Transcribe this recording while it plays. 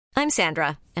I'm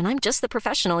Sandra, and I'm just the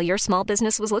professional your small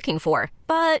business was looking for.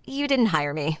 But you didn't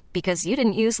hire me because you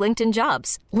didn't use LinkedIn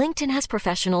Jobs. LinkedIn has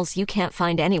professionals you can't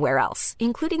find anywhere else,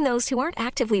 including those who aren't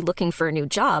actively looking for a new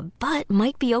job, but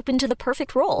might be open to the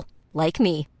perfect role, like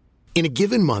me. In a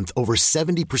given month, over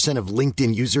 70% of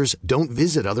LinkedIn users don't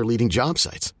visit other leading job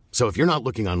sites. So if you're not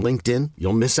looking on LinkedIn,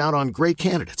 you'll miss out on great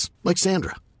candidates like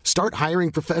Sandra. Start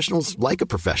hiring professionals like a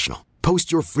professional.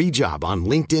 Post your free job on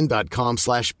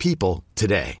linkedin.com/people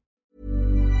today.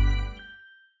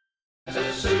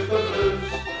 The Super Blues,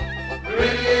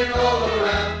 ringing all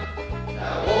around.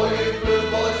 Now all you blue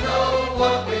boys know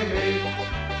what we mean.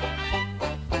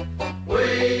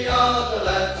 We are the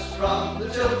lads from the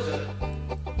Tilton.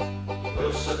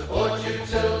 We'll support you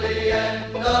till the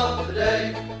end of the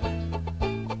day.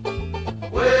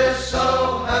 We're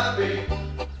so happy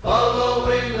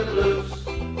following the blues.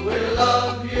 We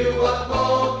love you, what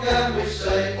more can we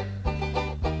say?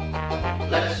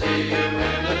 Let's hear you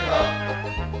in the cup,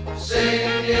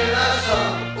 singing our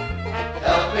song,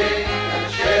 helping and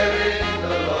sharing the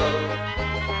load.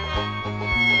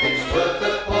 It's worth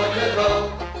the point at home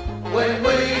when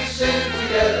we sing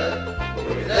together.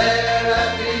 We're there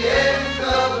at the end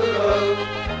of the road.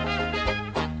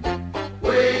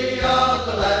 We are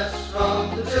the lads from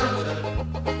the Tilton.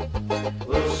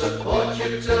 We'll support you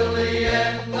till the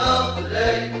end of the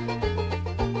day.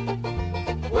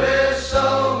 We're so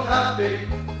happy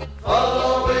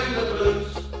following the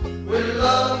blues. We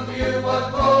love you, what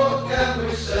more can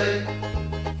we say?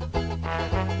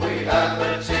 We have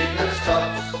the team that's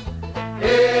tops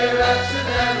here at St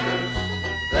Andrews.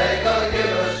 They gotta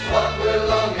give us what we're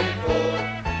longing for.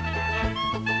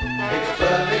 It's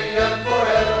Birmingham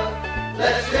forever,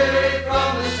 let's hear it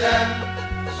from the stand.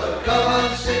 So come on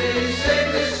City, sing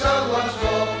this song once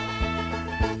more.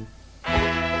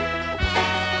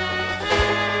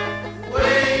 We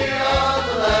are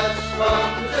the lads from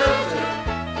the Tilton.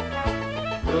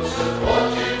 We'll support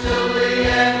you till the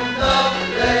end of the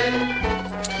day.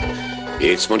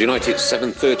 It's Monday night, it's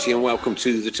 7:30 and welcome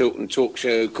to the Tilton Talk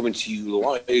Show, coming to you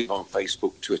live on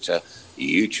Facebook, Twitter,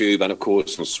 YouTube and of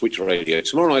course on Switch Radio.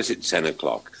 Tomorrow night at 10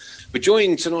 o'clock. We're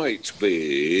joined tonight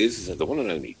with the one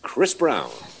and only Chris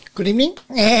Brown. Good evening.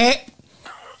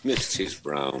 Mrs.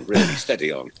 Brown, really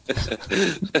steady on.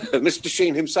 Mr.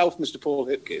 Sheen himself, Mr. Paul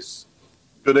Hipkiss.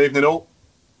 Good evening all.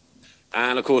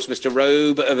 And of course, Mr.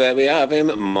 Robe, there we have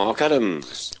him, Mark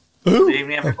Adams. Good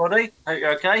evening, everybody. Hope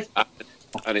you're okay.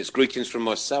 And it's greetings from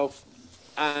myself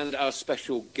and our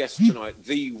special guest tonight,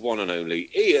 the one and only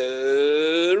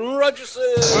Ian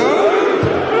Rodgerson.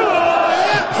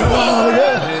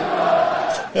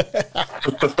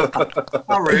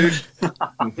 How rude.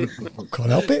 Can't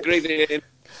help it. Good evening,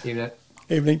 Ian.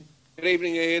 Evening. Good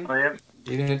evening, Ian. I am.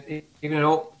 Evening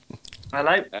all.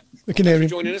 Hello. We can hear him.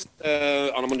 Joining us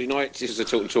on a Monday night. This is the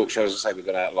Tilton Talk Show, as I say, we've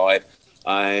got out live.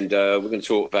 And we're going to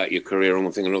talk about your career and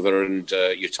one thing or another and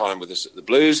your time with us at the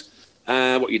Blues,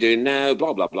 what you're doing now,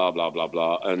 blah, blah, blah, blah, blah,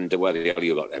 blah, and where the hell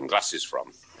you got them glasses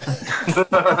from.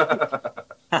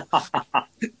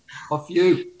 Off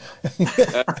you.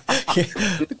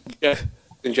 Ladies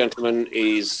and gentlemen,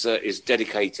 is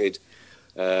dedicated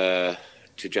to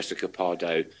Jessica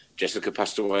Pardo. Jessica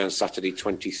passed away on Saturday,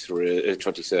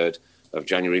 23rd of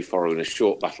January, following a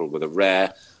short battle with a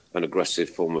rare and aggressive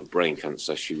form of brain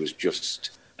cancer. She was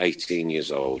just 18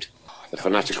 years old. A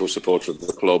fanatical supporter of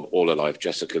the club all her life,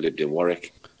 Jessica lived in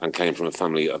Warwick and came from a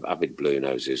family of avid Blue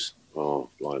Noses. Oh,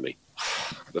 blimey.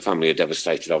 The family are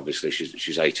devastated, obviously.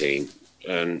 She's 18.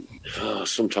 And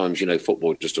sometimes,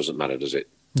 football just doesn't matter, does it?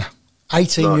 No.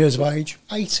 18 years of age.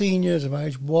 18 years of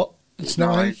age. What? It's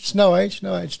no age. It's no age.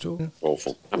 No age at all.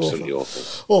 Awful. Absolutely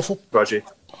awful. Awful. Roger.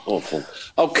 Awful.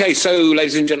 Okay, so,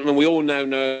 ladies and gentlemen, we all now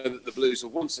know that the Blues are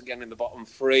once again in the bottom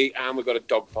three, and we've got a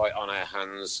dogfight on our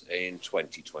hands in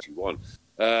 2021.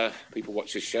 People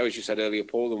watch this show, as you said earlier,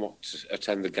 Paul, and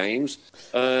attend the games.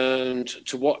 And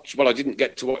to watch, well, I didn't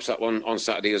get to watch that one on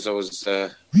Saturday as I was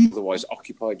otherwise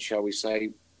occupied, shall we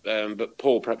say. But,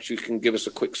 Paul, perhaps you can give us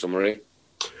a quick summary.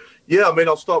 Yeah,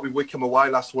 I'll start with Wickham away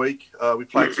last week. We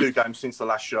played 2 games since the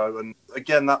last show, and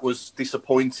again, that was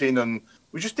disappointing, and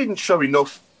we just didn't show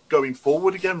enough going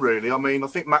forward again, really. I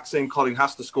think Maxime Collin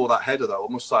has to score that header, though. I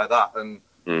must say that. And,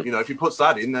 if he puts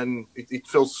that in, then it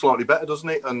feels slightly better, doesn't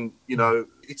it? And,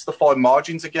 it's the fine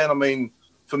margins again.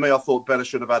 For me, I thought Bella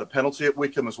should have had a penalty at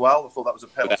Wickham as well. I thought that was a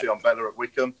penalty on Bella at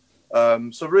Wickham.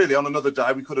 So, really, on another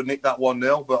day, we could have nicked that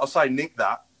 1-0. But I say nick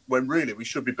that when, really, we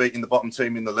should be beating the bottom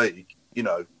team in the league,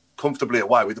 comfortably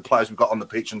away with the players we've got on the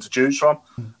pitch and to choose from.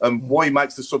 Why he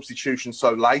makes the substitution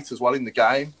so late as well in the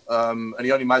game, and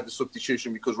he only made the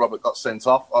substitution because Robert got sent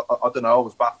off. I don't know, I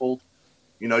was baffled.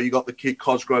 You know, you got the kid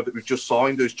Cosgrove that we've just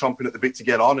signed who's chomping at the bit to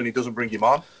get on, and he doesn't bring him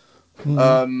on.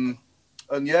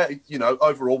 And yeah, you know,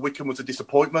 overall, Wycombe was a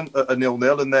disappointment at a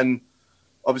 0-0, and then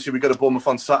obviously we go to Bournemouth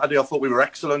on Saturday. I thought we were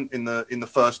excellent in the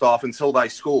first half until they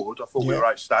scored. I thought we were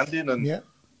outstanding, and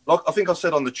like I think I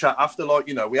said on the chat after, like,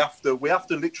 you know, we have to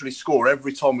literally score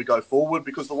every time we go forward,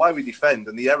 because the way we defend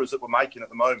and the errors that we're making at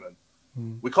the moment,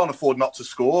 we can't afford not to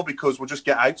score because we'll just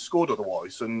get outscored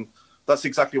otherwise, and that's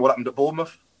exactly what happened at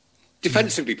Bournemouth.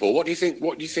 Defensively, Paul, what do you think?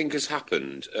 What do you think has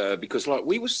happened? Because like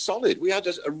we were solid, we had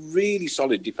a really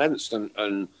solid defence,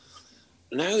 and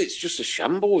now it's just a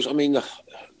shambles. I mean,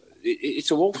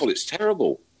 it's awful. It's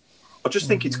terrible. I just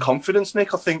think it's confidence,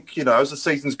 Nick. I think, you know, as the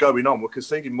season's going on, we're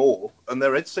conceding more, and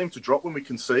their heads seem to drop when we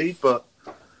concede. But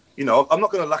you know, I'm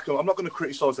not going to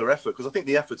criticise their effort, because I think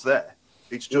the effort's there.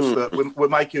 It's just that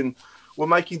we're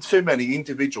making too many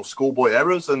individual schoolboy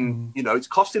errors, and you know, it's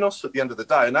costing us at the end of the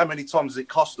day. And how many times has it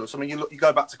cost us? I mean, you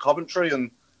go back to Coventry and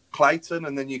Clayton,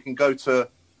 and then you can go to,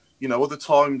 you know, other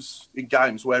times in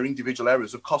games where individual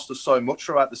errors have cost us so much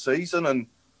throughout the season. And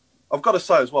I've got to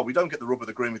say as well, we don't get the rub of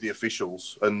the green with the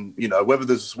officials, and you know, whether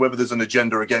there's an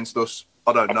agenda against us,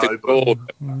 I don't know. But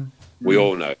we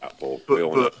all know that, Paul.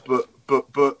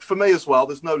 But for me as well,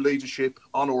 there's no leadership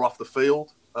on or off the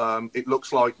field. It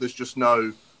looks like there's just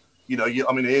no. You know,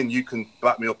 I mean, Ian, you can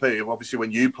back me up here. Obviously,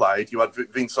 when you played, you had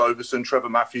Vince Overson, Trevor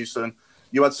Matthewson.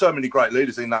 You had so many great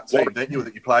leaders in that team, didn't you,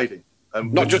 that you played in?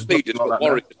 Not just leaders, but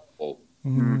warriors.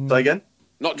 Say again?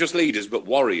 Not just leaders, but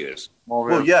warriors.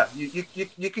 Well, yeah,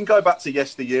 you can go back to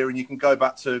yesteryear, and you can go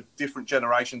back to different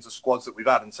generations of squads that we've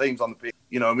had and teams on the pitch.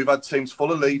 You know, and we've had teams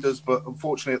full of leaders, but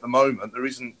unfortunately at the moment, there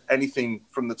isn't anything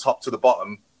from the top to the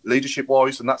bottom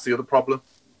leadership-wise, and that's the other problem.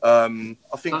 I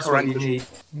think that's what you need.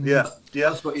 Yeah.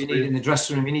 That's what you need in the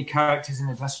dressing room. You need characters in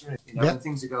the dressing room. You know, when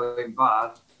things are going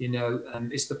bad, you know,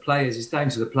 it's the players. It's down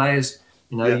to the players.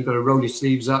 You know, you've got to roll your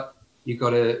sleeves up. You've got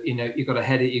to, you know, you've got to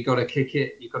head it. You've got to kick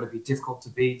it. You've got to be difficult to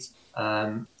beat.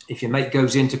 If your mate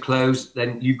goes in to close,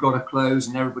 then you've got to close,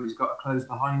 and everybody's got to close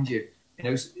behind you. You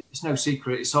know, it's no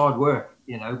secret. It's hard work.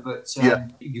 You know, but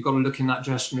you've got to look in that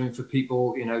dressing room for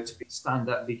people, you know, to stand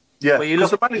up. Yeah, well,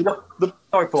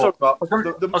 sorry, Paul. I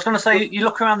was going to say, you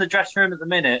look around the dressing room at the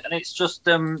minute, and it's just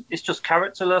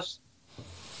characterless.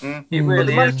 It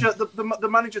really is. The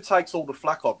manager takes all the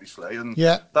flack, obviously, and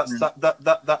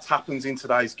that happens in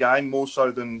today's game more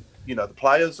so than, you know, the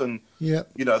players, and you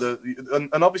know,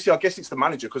 and obviously I guess it's the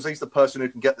manager, because he's the person who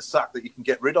can get the sack that you can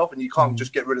get rid of, and you can't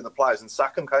just get rid of the players and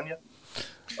sack them, can you?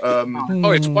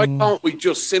 Why can't we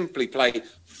just simply play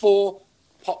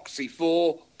 4-Poxy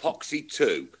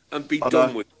 2 and be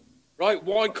done with it? Right?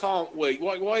 Why can't we?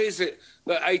 Why is it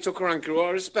that Aitor Karanka, who I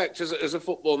respect as a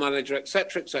football manager,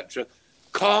 etc.,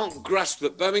 can't grasp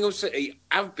that Birmingham City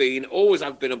always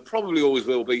have been, and probably always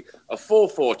will be a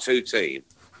 4-4-2 team?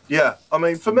 Yeah, I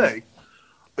mean, for me,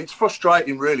 it's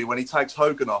frustrating really when he takes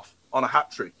Hogan off on a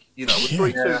hat-trick. You know, with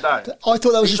 3-2 down. I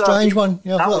thought that was a strange one.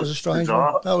 Yeah, I thought that was a strange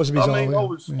one. That was bizarre. I mean, I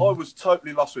was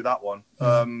totally lost with that one.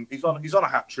 He's on a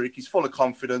hat trick. He's full of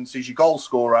confidence. He's your goal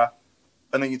scorer,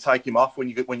 and then you take him off when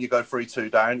you go 3-2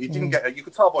 down. He didn't get. You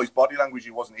could tell by his body language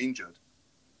he wasn't injured.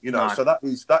 You know, so that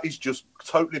is just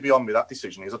totally beyond me. That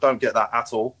decision is. I don't get that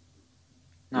at all.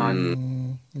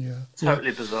 No,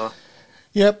 totally bizarre.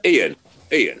 Yep. Ian.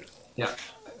 Yeah.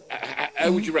 How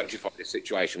would you rectify this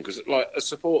situation? Because, like, as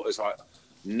supporters, like,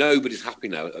 nobody's happy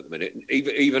now at the minute.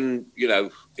 Even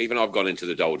I've gone into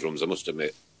the doldrums, I must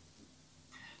admit.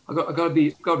 I've got to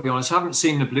be honest. I haven't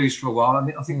seen the Blues for a while. I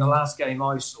mean, I think the last game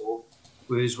I saw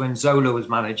was when Zola was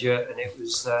manager, and it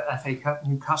was FA Cup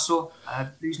Newcastle,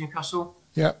 Blues Newcastle.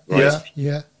 Yeah, right.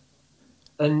 Yeah.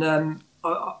 And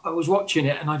I was watching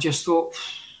it, and I just thought,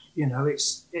 you know,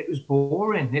 it was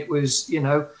boring. It was, you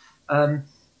know,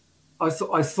 I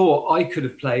thought I could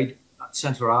have played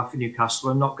centre half for Newcastle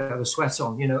and not get a sweat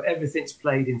on. You know, everything's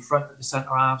played in front of the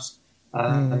centre halves.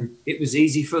 It was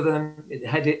easy for them.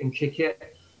 Head it and kick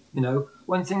it. You know,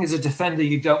 one thing as a defender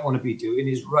you don't want to be doing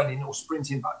is running or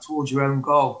sprinting back towards your own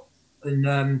goal.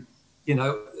 And you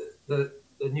know, the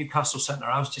Newcastle centre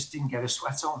halves just didn't get a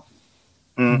sweat on.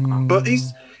 But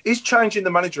he's changing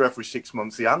the manager every 6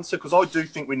 months. The answer, because I do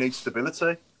think we need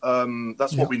stability.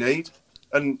 That's what we need.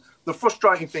 And the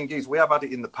frustrating thing is we have had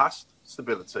it in the past,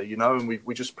 stability, you know, and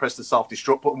we just press the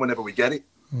self-destruct button whenever we get it.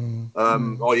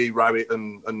 I.e. Rowett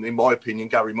and in my opinion,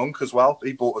 Gary Monk as well.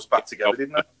 He brought us back together,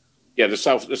 didn't he? Yeah, the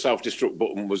self-destruct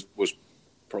button was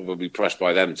probably pressed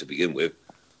by them to begin with.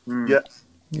 Yeah.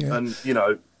 And, you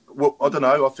know, well, I don't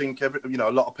know. I think a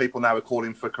lot of people now are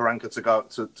calling for Karanka to go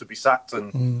to be sacked,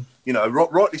 and you know,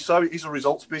 rightly so. It is a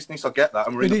results business. I get that,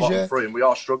 and we're in the bottom three, and we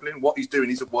are struggling. What he's doing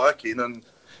isn't working, and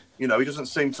You know, he doesn't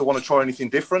seem to want to try anything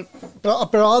different.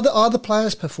 But are the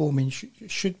players performing?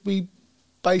 Should we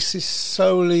base this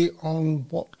solely on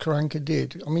what Karanka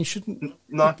did? I mean,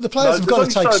 the players have got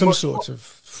to take some sort of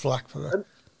flack for that.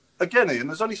 Again, Ian,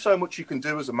 there's only so much you can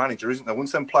do as a manager, isn't there?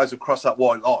 Once them players have crossed that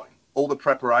white line, all the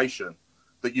preparation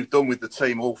that you've done with the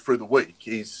team all through the week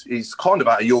is kind of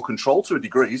out of your control to a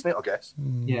degree, isn't it, I guess?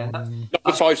 Yeah.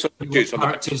 That's when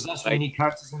you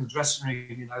characters in the dressing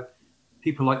room, you know,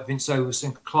 people like Vince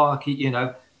Overson, Clark, you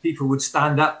know, people would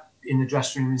stand up in the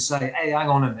dressing room and say, hey, hang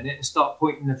on a minute, and start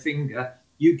pointing the finger.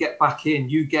 You get back in,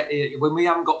 you get it. When we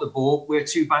haven't got the ball, we're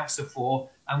 2 banks to 4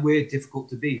 and we're difficult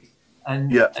to beat.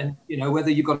 And you know, whether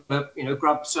you've got to, you know,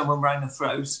 grab someone round the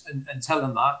throat and tell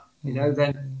them that, you know,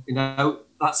 then, you know,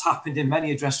 that's happened in many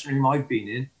a dressing room I've been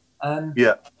in. And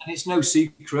it's no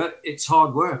secret, it's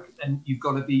hard work, and you've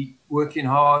got to be working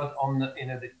hard on the, you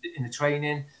know, in the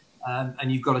training,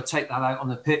 and you've got to take that out on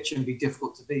the pitch and be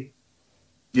difficult to beat.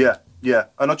 Yeah.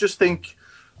 And I just think,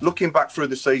 looking back through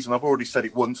the season, I've already said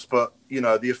it once, but, you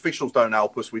know, the officials don't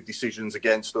help us with decisions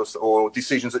against us or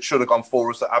decisions that should have gone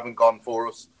for us that haven't gone for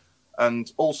us.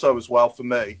 And also as well, for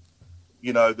me,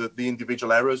 you know, the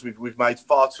individual errors. We've made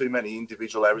far too many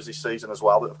individual errors this season as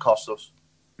well that have cost us.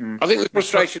 I think the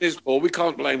frustration is, Paul, we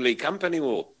can't blame Lee Camp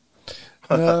anymore.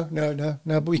 No,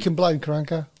 but we can blame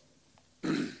Karanka.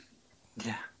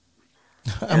 Yeah.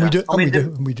 And we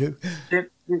do. The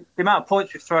amount of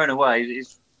points we've thrown away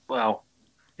is, well,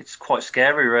 it's quite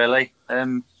scary, really.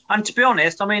 And to be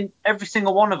honest, I mean, every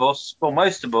single one of us, well,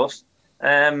 most of us,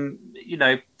 you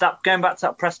know, that going back to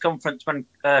that press conference when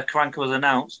Karanka was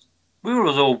announced, we were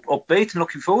all upbeat and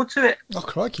looking forward to it. Oh,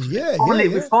 crikey,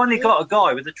 We finally got a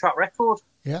guy with a track record.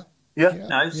 Yeah. You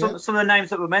know, some of the names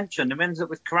that were mentioned, and ends up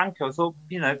with Karanka, I thought,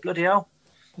 you know, bloody hell.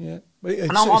 Yeah.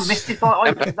 And I'm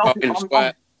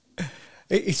mystified.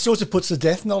 It sort of puts the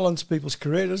death knell onto people's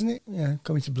career, doesn't it? Yeah,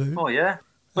 coming to Blue. Oh, yeah.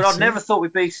 But I'd never thought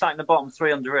we'd be sat in the bottom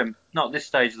 3 under him. Not at this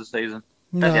stage of the season.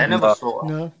 I never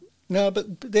thought. No,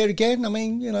 but there again, I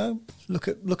mean, you know, look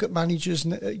at managers.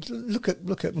 Look at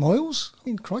Moyles. I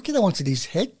mean, crikey, they wanted his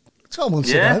head. That's what I want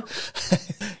to know.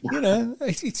 You know,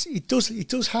 it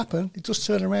does happen. It does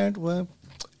turn around. Well,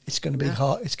 it's going to be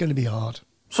hard. It's going to be hard.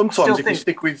 Sometimes if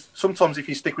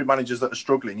you stick with managers that are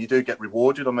struggling, you do get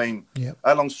rewarded. I mean,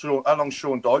 how long Sean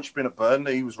Dyche been at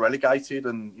Burnley? He was relegated,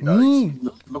 and you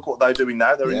know, look what they're doing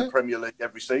now. They're in the Premier League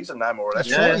every season now, more or less.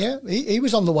 That's right. He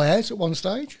was on the way out at one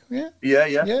stage. Yeah.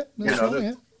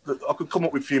 I could come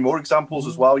up with a few more examples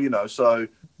as well. You know, so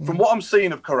from what I'm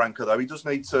seeing of Karanka, though, he does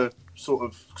need to sort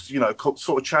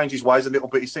of change his ways a little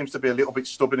bit. He seems to be a little bit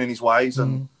stubborn in his ways,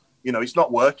 and you know, it's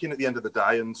not working at the end of the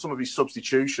day, and some of his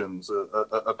substitutions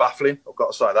are baffling. I've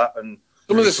got to say that. And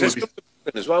some of the systems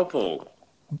as well, Paul.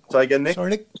 Say again, Nick. Sorry,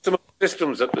 Nick. Some of the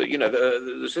systems,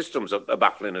 the systems are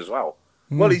baffling as well.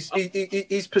 Well,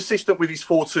 he's persistent with his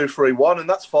 4-2-3-1, and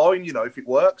that's fine, you know, if it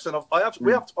works. And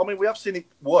we have seen it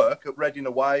work at Reading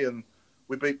away, and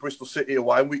we beat Bristol City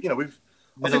away, and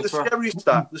I think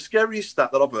the scariest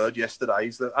stat that I've heard yesterday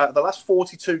is that out of the last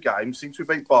 42 games since we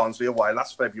beat Barnsley away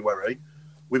last February,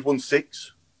 we've won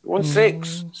 6. We've won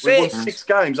 6. We've won 6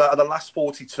 games out of the last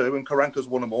 42, and Karanka's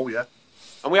won them all, yeah.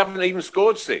 And we haven't even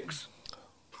scored 6.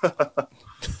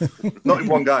 Not in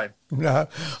one game. No,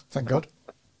 thank God.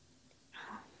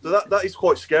 So that is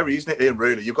quite scary, isn't it, Ian,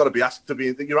 really? You've got to be asked to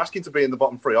be... You're asking to be in the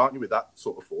bottom 3, aren't you, with that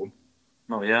sort of form?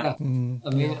 Oh, yeah. I mean,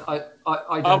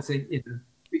 I don't think...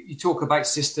 You talk about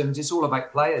systems, it's all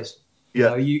about players.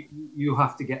 Yeah. You know, you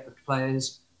have to get the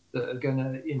players that are going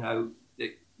to, you know...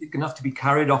 You're going to have to be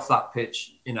carried off that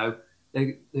pitch, you know,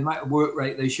 the amount of work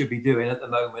rate they should be doing at the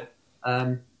moment.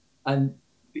 And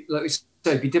like we said,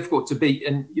 it'd be difficult to beat.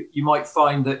 And you might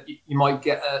find that you might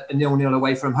get a 0-0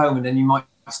 away from home, and then you might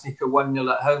sneak a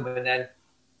 1-0 at home. And then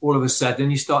all of a sudden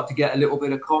you start to get a little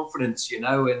bit of confidence, you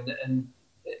know, and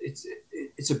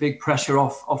it's a big pressure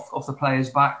off the players'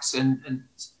 backs. And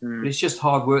it's just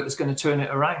hard work that's going to turn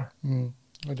it around.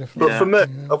 But for me,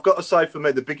 I've got to say,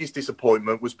 the biggest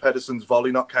disappointment was Pedersen's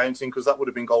volley not counting, because that would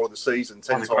have been goal of the season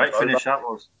 10 times. Great finish that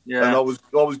was. Yeah. And I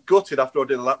was gutted after I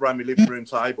did a lap round my living room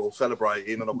table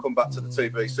celebrating, and I've come back to the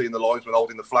TV seeing the linesman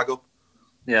holding the flag up.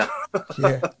 Yeah.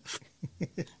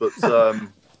 But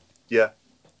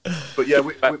we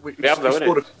have though, isn't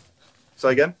it?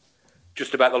 Say again.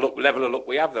 Just about the level of luck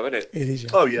we have, though, isn't it? It is.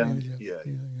 Oh yeah.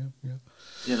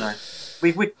 You know.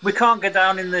 We can't go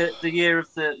down in the year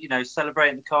of the, you know,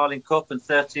 celebrating the Carling Cup and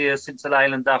 30 years since the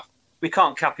Leyland Daft. We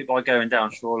can't cap it by going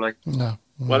down, surely. No.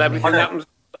 Well, everything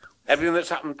that's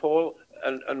happened, Paul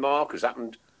and Mark, has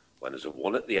happened when there's a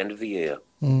 1 at the end of the year.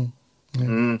 And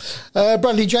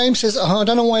Bradley James says, I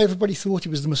don't know why everybody thought he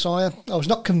was the Messiah. I was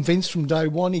not convinced from day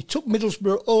one. He took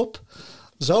Middlesbrough up.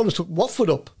 Zola took Watford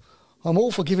up. I'm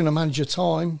all for giving a manager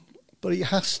time, but it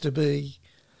has to be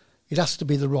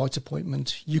the right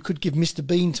appointment. You could give Mr.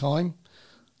 Bean time,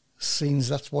 since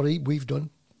that's what we've done.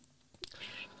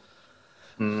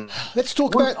 Let's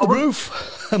talk about the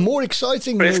roof. More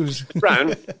exciting news.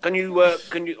 Brown, can you?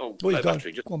 Oh, Go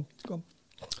battery. Just, on.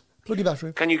 Plug your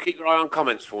battery. Can you keep your eye on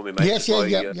comments for me, mate? Yes,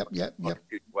 yep.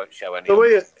 Won't show any. So,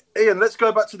 Ian, let's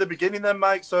go back to the beginning then,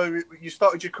 mate. So, you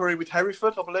started your career with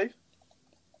Hereford, I believe.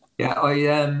 Yeah,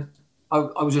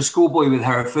 I was a schoolboy with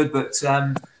Hereford, but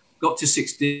got to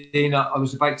 16. I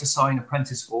was about to sign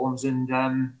apprentice forms,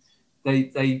 and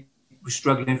they were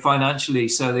struggling financially,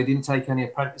 so they didn't take any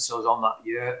apprentices on that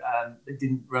year. They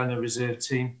didn't run a reserve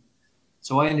team,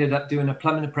 so I ended up doing a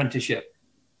plumbing apprenticeship.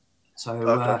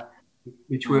 So,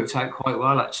 which worked out quite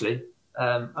well actually.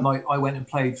 And I went and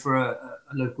played for a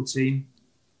local team.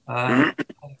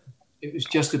 It was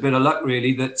just a bit of luck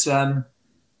really that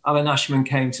Alan Ashman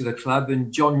came to the club,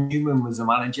 and John Newman was the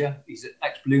manager. He's an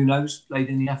ex-Blue Nose, played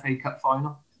in the FA Cup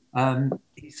final.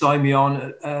 He signed me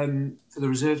on for the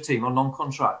reserve team on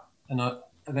non-contract, and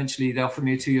eventually they offered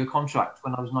me a 2-year contract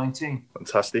when I was 19.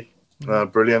 Fantastic,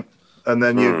 brilliant. And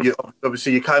then you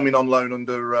obviously you came in on loan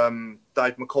under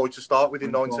Dave McCoy to start with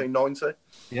in 1990.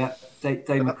 Yeah, Dave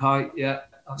McCoy. Yeah,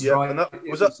 that's right. And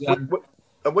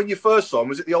and when you first saw him,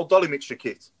 was it the old Dolly mixture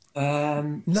kit?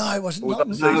 No, it wasn't. Was that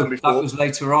the season before? That was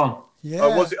later on. Yeah.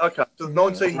 Oh, was it? Okay. So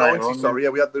 1990. Sorry. Yeah,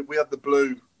 we had the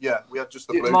blue. Yeah, we had just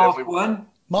the blue. Mark 1.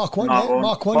 Mark 1. Yeah,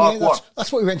 Mark 1. Yeah,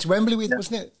 that's what we went to Wembley with,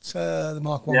 wasn't it? The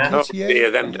Mark 1. Yeah,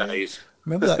 them days.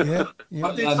 Remember that? Yeah.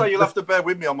 I did say you'll have to bear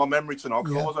with me on my memory tonight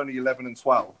because I was only 11 and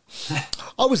 12.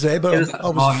 I was there, but I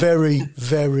was very,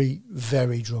 very,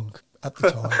 very drunk at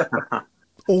the time.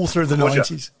 All through the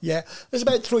 90s. Yeah. There's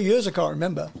about 3 years I can't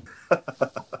remember.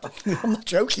 I'm not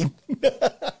joking.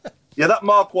 Yeah, that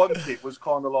Mark 1 kit was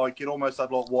kind of like, it almost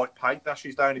had like white paint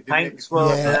dashes down it, didn't it?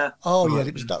 Well, yeah. Oh, yeah,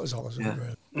 that was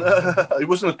awesome. Yeah. It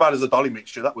wasn't as bad as the Dolly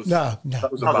mixture. That was No.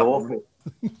 That was awful.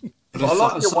 I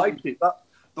like the away kit.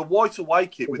 The white away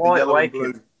kit with the yellow and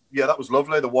blue. Yeah, that was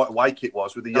lovely. The white away kit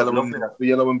was with the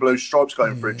yellow and blue stripes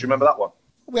going through it. Do you remember that one?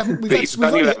 You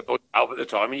never thought at the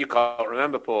time, and you can't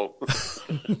remember, Paul. So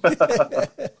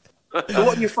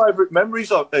what are your favourite memories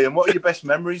of Ian? What are your best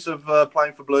memories of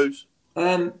playing for Blues?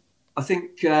 I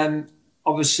think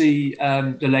obviously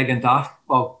the leg and daft.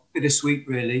 Well, bittersweet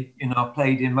really. You know, I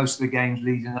played in most of the games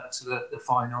leading up to the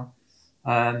final,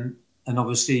 and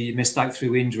obviously you missed out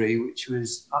through injury, which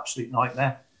was absolute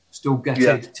nightmare. Still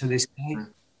gutted to this day.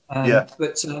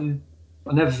 But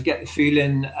I'll never forget the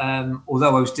feeling.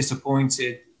 Although I was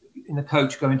disappointed in the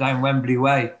coach going down Wembley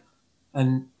way.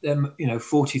 And them,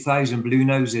 40,000 Blue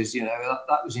Noses,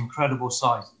 that was incredible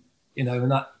sight,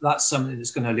 and that's something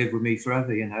that's going to live with me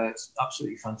forever. It's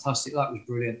absolutely fantastic. That was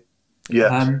brilliant.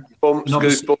 Yeah.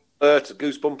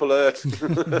 Goosebump alert.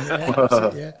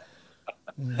 Yeah.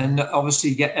 And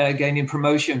obviously gaining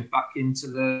promotion back into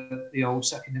the old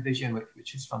second division,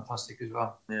 which is fantastic as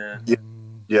well.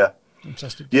 Yeah.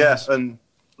 Fantastic. Yes, and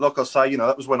like I say,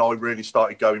 that was when I really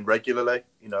started going regularly.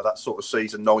 That sort of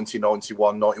season,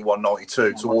 1991, 91,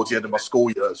 92, towards the end of my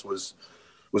school years was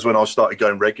when I started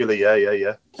going regularly.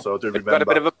 Yeah. So I do remember. You had a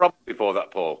bit of a problem before that,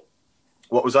 Paul.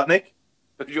 What was that, Nick?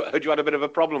 You had a bit of a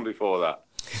problem before that.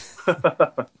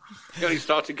 You only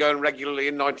started going regularly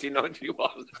in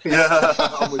 1991. Yeah,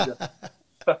 I'm with you.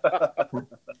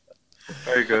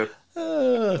 Very good.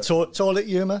 Toilet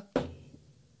humour.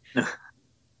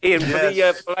 Ian, for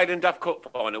the Blade and Daft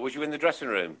Cup final, was you in the dressing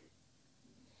room?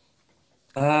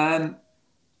 I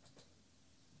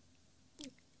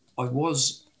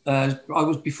was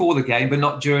before the game, but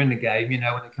not during the game. When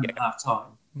it came at half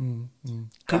time.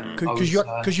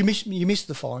 Because you missed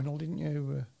the final, didn't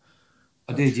you?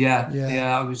 I did,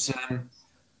 yeah. I was.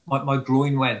 My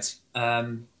groin went.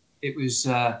 It was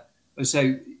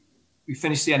so we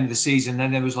finished the end of the season.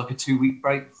 Then there was like a 2-week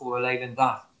break before the Leyland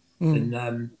Daft,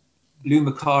 and Lou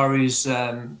Macari's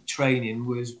training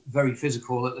was very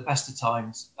physical at the best of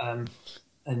times.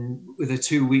 And with a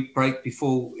 2-week break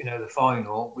before the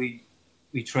final, we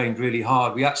trained really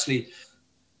hard. We actually,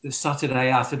 the Saturday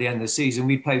after the end of the season,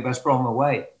 we played West Brom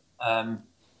away. I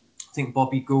think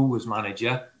Bobby Gould was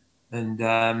manager, and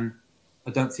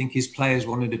I don't think his players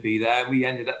wanted to be there. We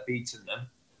ended up beating them.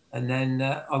 And then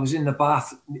I was in the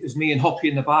bath. It was me and Hoppy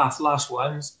in the bath, last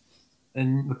ones.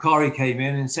 And Macari came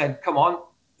in and said, "Come on,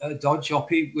 Dodge,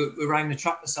 Hoppy, we're around the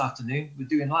track this afternoon. We're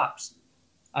doing laps."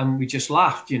 And we just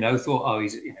laughed, thought, oh,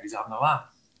 he's having a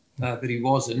laugh. But he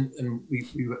wasn't. And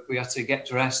we had to get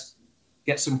dressed,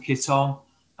 get some kit on.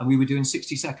 and we were doing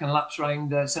 60-second laps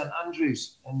around St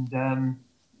Andrews, and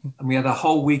we had a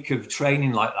whole week of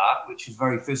training like that, which was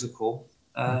very physical.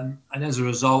 And as a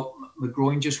result, my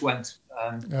groin just went.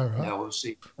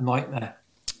 Obviously, a nightmare.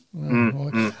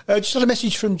 Just had a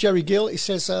message from Jerry Gill. He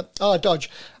says, Dodge,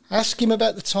 ask him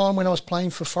about the time when I was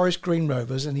playing for Forest Green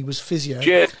Rovers and he was physio,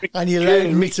 and he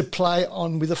allowed me to play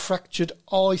on with a fractured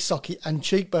eye socket and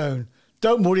cheekbone.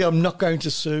 Don't worry, I'm not going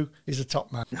to sue. He's a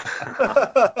top man.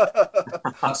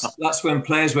 That's when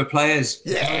players were players.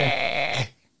 Yeah,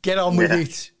 get on with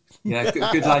it. Yeah,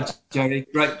 good lad, Jerry.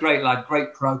 Great lad,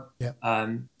 great pro. Yeah.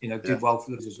 Did well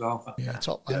for us as well. Yeah,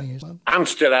 top man he is, man. And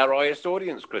still our highest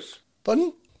audience, Chris.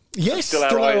 Pardon? Yes, still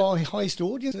our highest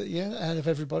audience. Yeah, out of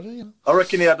everybody. Yeah. I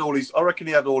reckon he had all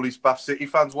his Bath City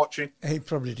fans watching. He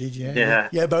probably did. Yeah.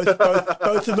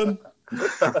 Both of them.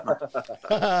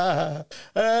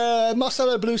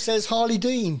 Marcelo Blue says Harley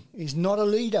Dean is not a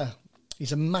leader.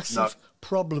 He's a massive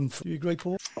problem for you. Agree,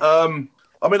 Paul?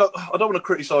 I mean, I don't want to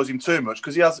criticise him too much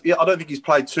because I don't think he's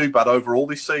played too bad overall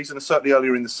this season. And certainly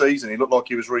earlier in the season, he looked like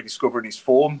he was rediscovering his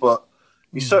form, but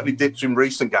he certainly dipped in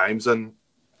recent games. And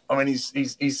I mean, he's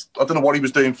I don't know what he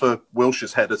was doing for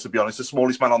Wilshire's header, to be honest. The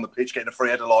smallest man on the pitch getting a free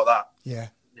header like that. Yeah.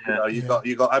 You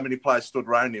got how many players stood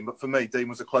around him, but for me, Dean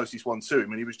was the closest one to him,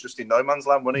 and he was just in no man's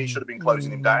land when he should have been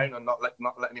closing him down and not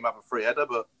letting him have a free header.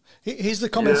 But here's the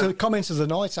comments of the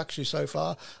night actually so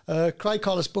far. Craig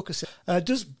Carlos Booker said,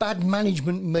 "Does bad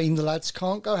management mean the lads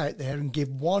can't go out there and give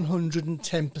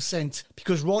 110%?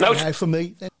 Because now for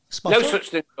me, spot on. Such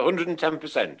thing,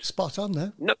 110%. Spot on,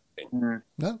 though. Nothing.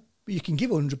 No, but you can give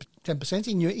 110%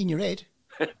 in your head."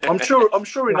 I'm sure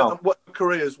in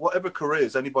whatever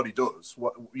careers anybody does,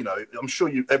 I'm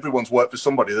sure everyone's worked for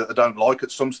somebody that they don't like at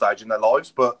some stage in their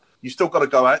lives, but you still got to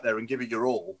go out there and give it your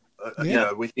all,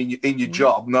 in your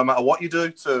job, no matter what you do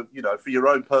to, for your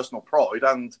own personal pride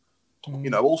and,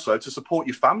 also to support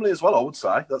your family as well. I would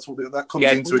say that's what that comes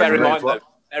into it. Bear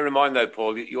in mind, though,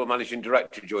 Paul, your managing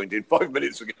director joined in 5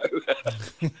 minutes ago.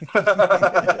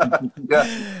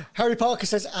 Harry Parker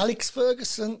says Alex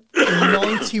Ferguson in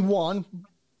 91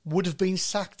 would have been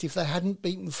sacked if they hadn't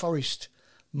beaten Forest.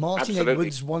 Martin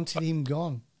Edwards wanted him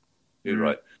gone. You're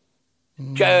right.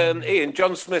 Ian,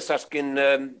 John Smith's asking,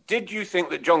 did you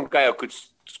think that John Gale could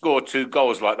score 2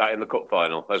 goals like that in the cup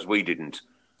final, as we didn't?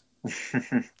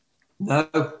 No,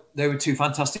 they were 2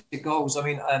 fantastic goals. I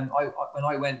mean, when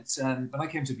I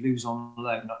came to Blues on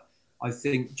loan, I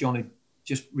think John had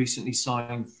just recently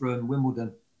signed from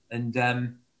Wimbledon, and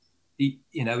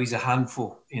he's a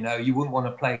handful. You wouldn't want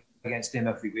to play against him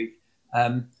every week,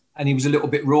 and he was a little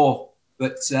bit raw.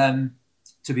 But to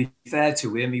be fair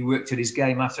to him, he worked at his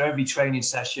game. After every training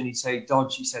session, he'd say,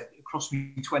 "Dodge," he said, "cross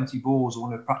me 20 balls. I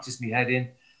want to practice me heading,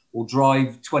 or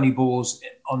drive 20 balls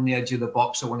on the edge of the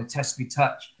box. I want to test me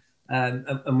touch."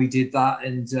 And we did that,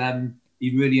 and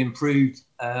he really improved,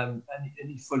 and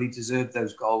he fully deserved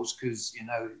those goals because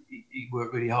he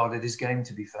worked really hard at his game.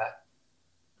 To be fair,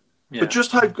 but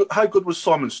just how good was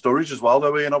Simon Sturridge as well,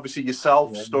 though, Ian? Obviously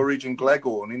yourself, Sturridge, and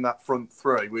Gleghorn in that front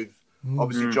three with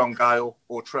obviously John Gale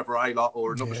or Trevor Aylott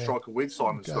or another striker with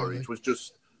Simon Sturridge was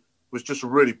just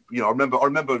really. I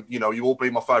remember you all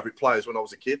being my favourite players when I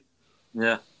was a kid.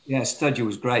 Yeah, Sturridge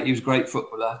was great. He was a great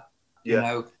footballer.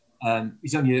 Yeah.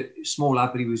 He's only a small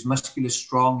lad, but he was muscular,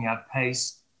 strong. He had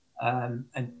pace, and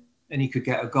he could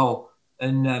get a goal.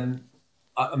 And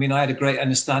I had a great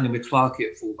understanding with Clarkey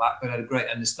at fullback, but I had a great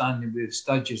understanding with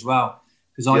Studge as well,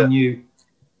 because I knew as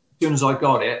soon as I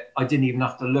got it, I didn't even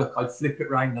have to look. I'd flip it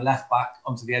round the left back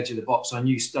onto the edge of the box. I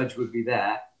knew Studge would be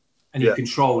there, and he'd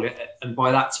control it. And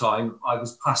by that time, I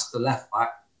was past the left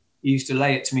back. He used to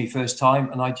lay it to me first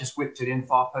time, and I just whipped it in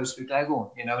far post with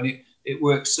Gleghorn, and it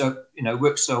works so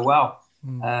well.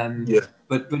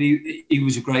 But he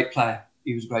was a great player.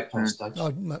 He was a great player, Studge.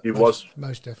 He was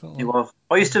most definitely. He was.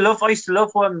 I used to love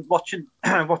watching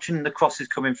the crosses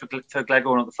coming for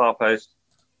Gleghorn at the far post.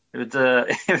 It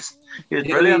was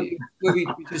brilliant. We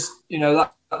just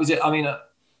that was it. I mean,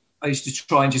 I used to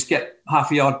try and just get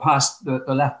half a yard past the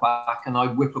left back, and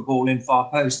I'd whip a ball in far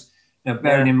post.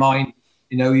 Bearing in mind,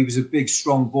 he was a big,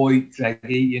 strong boy,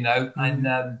 Greggy.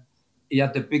 And. He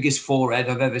had the biggest forehead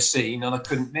I've ever seen, and I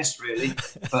couldn't miss really.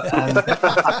 But as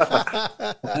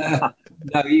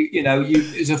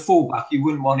a fullback, you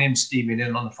wouldn't want him steaming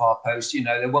in on the far post.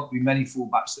 There won't be many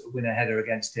fullbacks that will win a header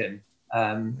against him.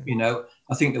 I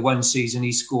think the one season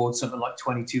he scored something like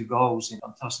 22 goals.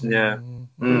 Fantastic. Yeah.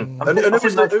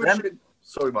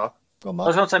 Sorry, Mark. I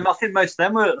was going to say, I think most of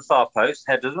them were at the far post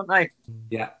headers, weren't they?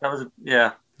 Yeah. That was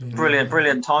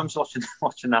brilliant times watching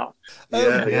that.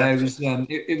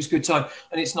 It was good time,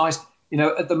 and it's nice.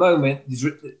 At the moment,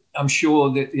 I'm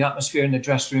sure that the atmosphere in the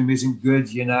dressing room isn't good.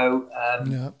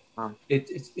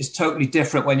 It's totally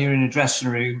different when you're in a dressing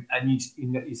room and you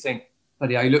think,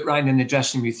 bloody hell, you look around in the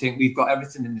dressing room, you think we've got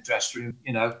everything in the dressing room,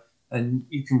 and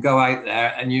you can go out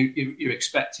there and you're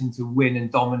expecting to win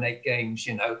and dominate games.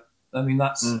 I mean,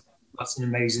 that's an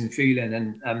amazing feeling.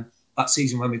 And that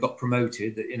season when we got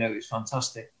promoted, it was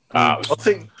fantastic. I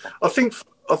think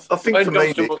for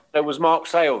me, there was Mark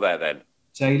Sale there then.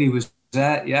 Saley was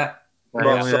there, yeah.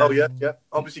 Right, so, yeah.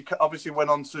 Obviously went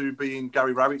on to be in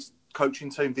Gary Rowett's coaching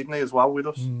team, didn't he, as well with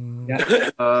us?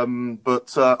 Yeah.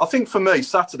 But I think for me,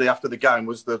 Saturday after the game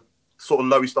was the sort of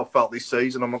lowest I've felt this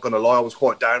season. I'm not going to lie, I was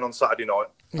quite down on Saturday night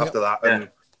after that, and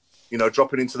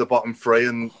dropping into the bottom three.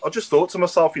 And I just thought to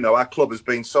myself, our club has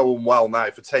been so unwell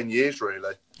now for 10 years,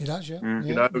 really. It has, yeah.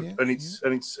 And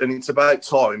it's about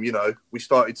time, we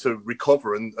started to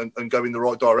recover and go in the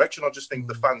right direction. I just think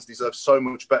the fans deserve so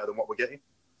much better than what we're getting.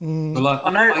 Well,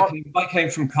 I came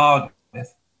from Cardiff,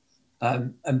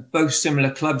 and both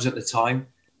similar clubs at the time.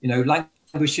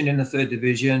 Languishing in the third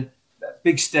division,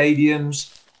 big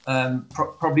stadiums,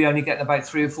 probably only getting about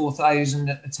 3,000 or 4,000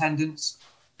 attendance.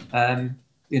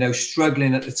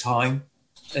 Struggling at the time,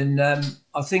 and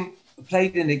I think I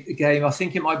played in a game. I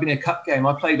think it might have been a cup game.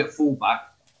 I played at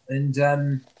fullback,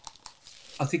 and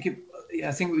I think it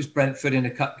was Brentford in a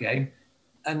cup game,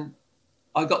 and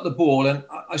I got the ball and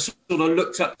I sort of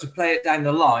looked up to play it down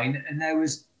the line, and there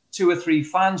was 2 or 3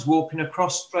 fans walking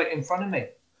across straight in front of me,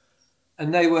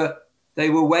 and they were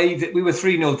waving. We were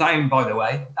 3-0 down, by the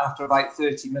way, after about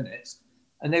 30 minutes,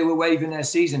 and they were waving their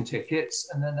season tickets,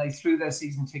 and then they threw their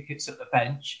season tickets at the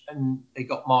bench, and they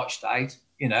got marched out.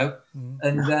 And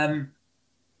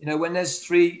when there's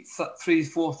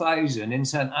 4,000 in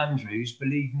St Andrews,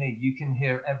 believe me, you can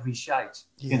hear every shout.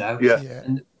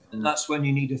 And that's when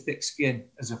you need a thick skin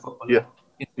as a footballer.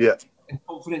 And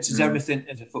confidence is everything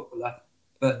as a footballer.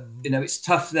 But it's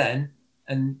tough then,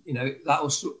 and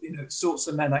that'll it sorts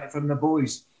the men out from the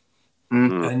boys.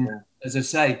 And as I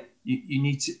say, you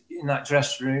need to, in that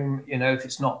dressing room, if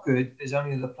it's not good, there's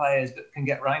only the players that can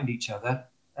get round each other,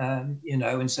 and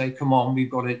say, come on, we've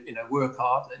got to work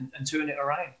hard and turn it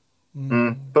around.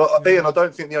 But Ian, I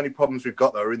don't think the only problems we've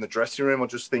got though are in the dressing room. I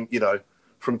just think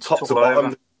from top to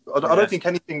bottom. I don't think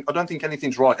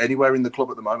anything's right anywhere in the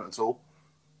club at the moment at all.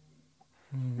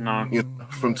 No.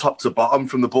 From top to bottom,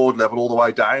 from the board level all the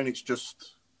way down, it's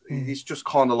just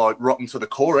kind of like rotten to the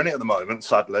core, isn't it, at the moment,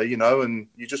 sadly, and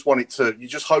you just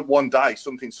hope one day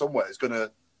something somewhere is going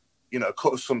to,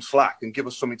 cut us some slack and give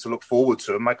us something to look forward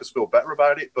to and make us feel better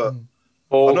about it. But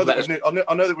I know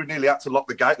that we've nearly had to lock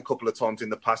the gate a couple of times in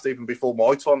the past, even before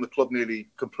my time. The club nearly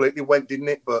completely went, didn't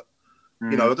it? But,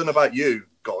 I don't know about you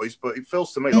guys, but it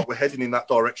feels to me like we're heading in that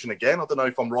direction again. I don't know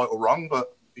if I'm right or wrong,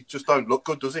 but it just don't look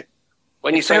good, does it?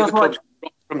 When you say the club's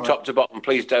from top to bottom,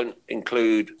 please don't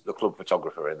include the club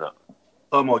photographer in that.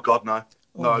 Oh my God, no.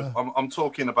 I'm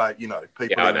talking about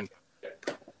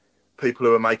people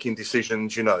who are making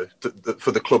decisions,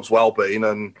 for the club's well-being,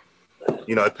 and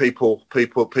people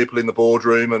in the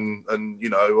boardroom, and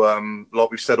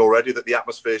like we've said already, that the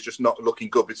atmosphere is just not looking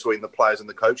good between the players and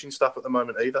the coaching staff at the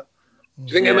moment either. Do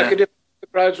you think it'll make a difference if the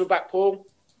crowds were back, Paul?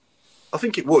 I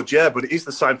think it would, yeah, but it is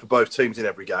the same for both teams in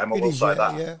every game. I will say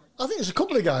that. Yeah. I think there's a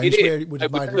couple of games where it would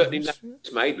have made a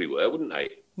difference. Made we were, wouldn't they?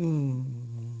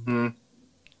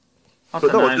 I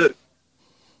don't know.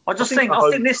 I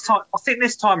think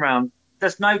this time round,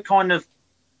 there's no kind of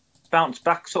bounce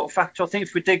back sort of factor. I think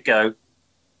if we did go,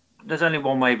 there's only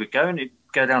one way we'd go, and it'd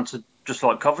go down to just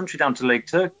like Coventry, down to League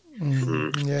Two.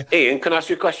 Yeah. Ian, can I ask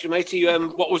you a question, matey?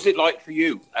 What was it like for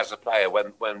you as a player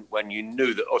when you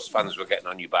knew that us fans were getting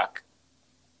on your back?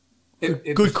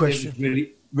 Good question. It was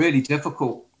really, really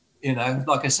difficult.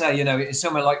 Like I say, it's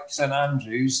somewhere like St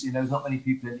Andrews. There's not many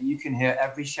people in it. You can hear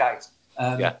every shout,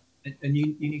 and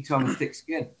you need to have a thick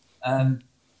skin.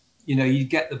 You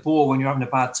get the ball when you're having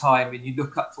a bad time, and you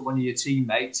look up for one of your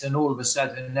teammates, and all of a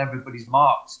sudden everybody's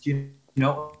marked. Do you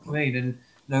know what I mean? And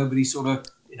nobody's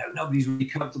nobody's really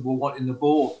comfortable wanting the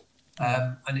ball,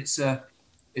 and it's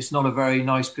not a very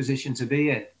nice position to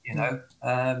be in. I've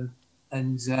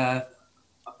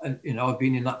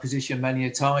been in that position many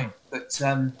a time, but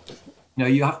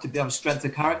you have to have a strength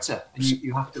of character, and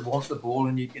you have to want the ball,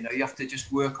 and you have to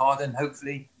just work hard and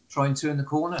hopefully try and turn the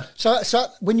corner. So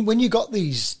when you got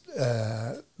these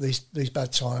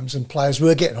bad times and players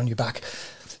were getting on your back,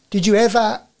 did you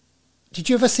ever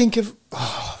think of,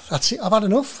 that's it, I've had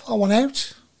enough, I want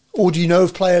out? Or do you know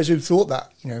of players who thought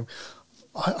that,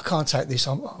 I can't take this,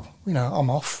 I'm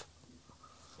off?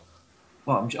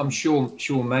 Well, I'm sure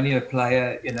many a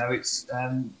player,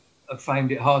 have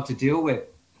found it hard to deal with.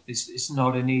 it's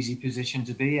not an easy position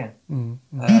to be in.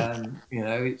 You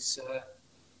know,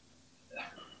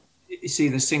 it's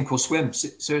either sink or swim.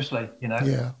 Seriously, you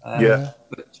know.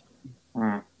 But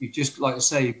you just, like I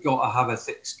say, you've got to have a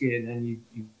thick skin, and you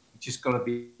just got to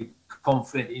be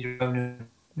confident in your own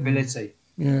ability.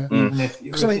 Even if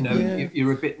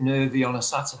you're a bit nervy on a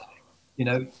Saturday, you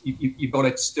know, you've got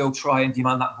to still try and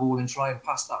demand that ball and try and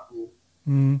pass that ball.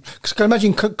 Because I can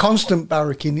imagine constant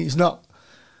barracking is not.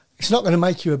 It's not going to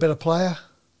make you a better player,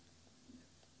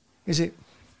 is it?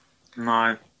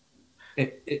 No.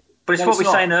 But it's what we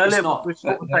were saying earlier.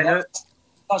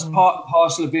 That's part and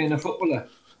parcel of being a footballer.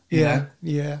 You know?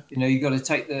 You know, you got to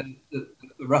take the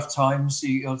rough times.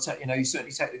 You got to take, you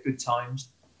certainly take the good times,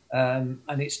 and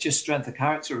it's just strength of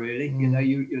character, really. You know,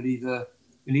 you'll either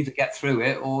get through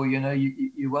it, or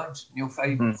you won't. You'll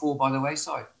fall by the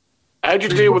wayside. How do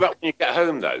you deal with that when you get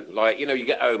home, though? Like, you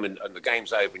get home and the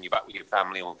game's over and you're back with your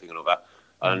family, one thing or another,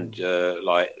 and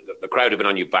like the crowd have been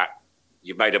on your back.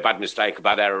 You've made a bad mistake, a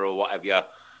bad error, or whatever.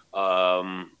 How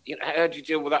do you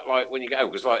deal with that? Like when you get home,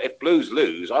 because like if Blues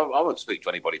lose, I won't speak to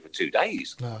anybody for 2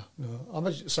 days. Well,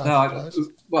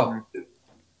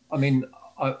 I mean,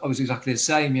 I was exactly the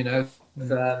same. You know,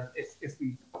 if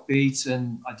we got beat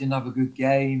and I didn't have a good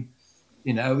game.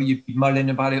 You know, you'd be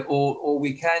mulling about it all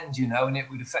weekend, and it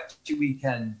would affect your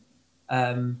weekend.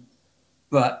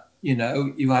 But,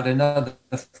 you had another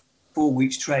 4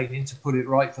 weeks training to put it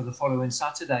right for the following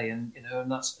Saturday. And,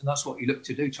 and that's what you look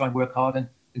to do, try and work hard and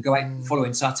go out the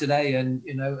following Saturday and,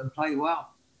 and play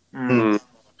well.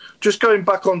 Just going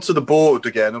back onto the board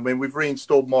again, I mean, we've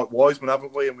reinstalled Mike Wiseman,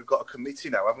 haven't we? And we've got a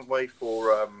committee now, haven't we,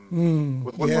 for...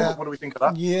 what do we think of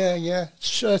that? Yeah.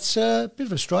 It's a bit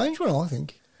of a strange one, I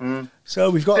think.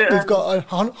 So we've got an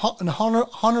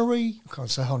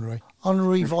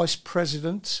honorary vice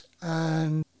president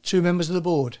and 2 members of the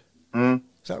board.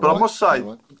 Is that but right? I must say,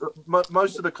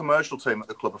 most of the commercial team at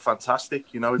the club are fantastic.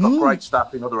 We've got great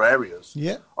staff in other areas.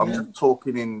 I'm just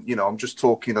talking I'm just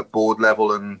talking at board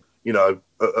level and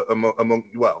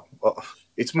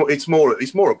it's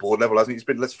more at board level, hasn't it? It's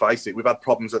been, let's face it, we've had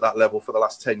problems at that level for the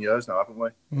last 10 years now, haven't we?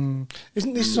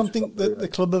 Isn't this something that the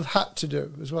club have had to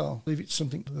do as well? I believe it's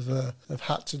something they've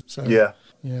had to do. So,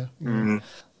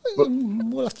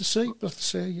 We'll have to see. We'll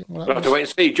have to wait and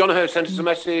see. Donohoe sent us a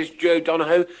message. Joe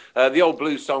Donohoe, the old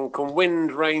blues song, "Come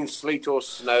Wind, Rain, Sleet or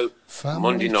Snow," Family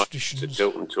Monday night traditions. at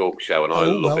Tilton Talk Show, and I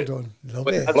love it. Done. Love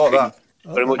it. I like that.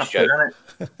 Very much, Joe.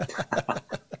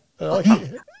 I like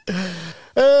it.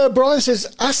 Brian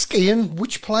says, ask Ian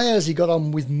which players he got on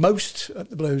with most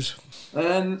at the Blues.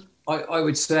 I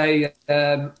would say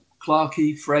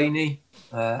Clarkey, Franey,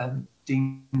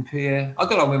 Dean Peer. I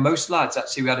got on with most lads,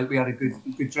 actually. We had a good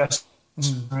dressing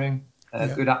room,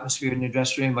 good atmosphere in the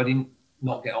dressing room. I didn't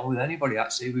not get on with anybody,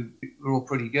 actually. We were all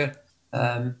pretty good.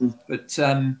 I would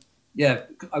say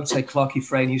Clarkey,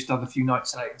 Franey used to have a few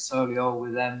nights out in Solihull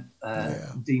with them.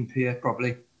 Dean Peer,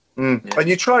 probably. And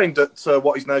you trained at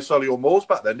what is now Solihull Moors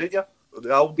back then, didn't you?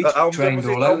 We trained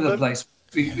all over the place.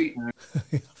 We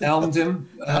Elmdon,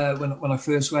 when I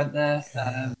first went there.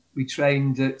 We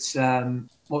trained at,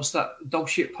 what's that, dog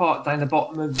shit park down the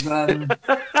bottom of St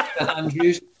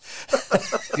Andrews?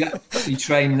 We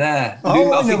trained there. I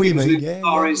know what you mean.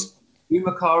 Lou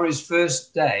Macari's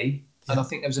first day, and I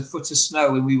think there was a foot of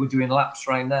snow and we were doing laps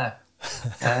around there.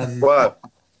 Wow.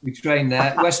 We trained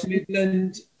there. West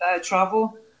Midland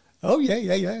travel. Oh, yeah.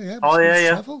 Oh, yeah.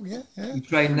 Travel, yeah. We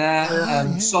trained there.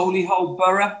 Solihull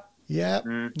Borough. Yeah.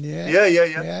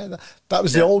 That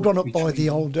was the old one up by the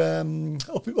old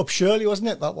up Shirley, wasn't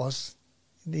it? That was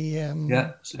the we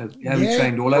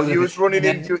trained all over. You was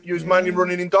mainly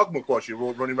running in dogmuck, was you?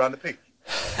 Running around the pitch.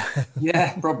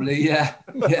 Yeah, probably. Yeah.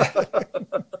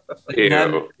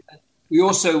 We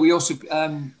also we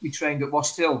trained at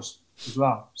Wast Hills as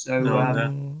well. So,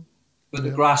 but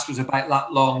the grass was about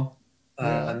that long.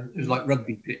 It was like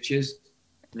rugby pitches.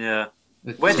 Yeah.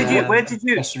 But, where did you live?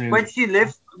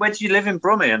 Where did you live in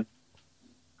Brummie?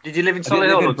 Did you live in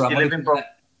Solihull or did you live in Brummie?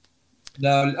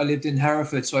 No, I lived in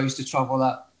Hereford, so I used to travel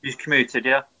up. You commuted,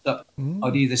 yeah?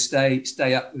 I'd either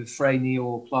stay up with Franey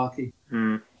or Clarkey.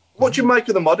 What do you make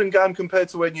of the modern game compared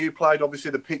to when you played?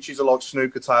 Obviously, the pitches are like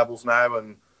snooker tables now,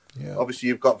 and obviously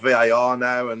you've got VAR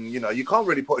now, and you can't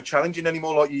really put a challenge in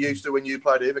anymore like you used to when you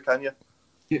played either, can you?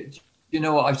 You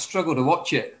know what? I struggle to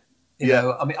watch it. You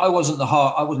know, I mean, I wasn't a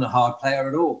hard player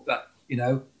at all, but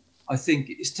I think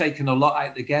it's taken a lot out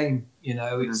of the game.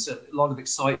 It's a lot of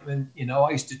excitement.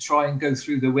 I used to try and go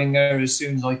through the winger as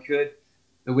soon as I could.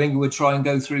 The winger would try and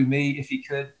go through me if he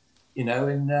could.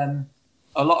 And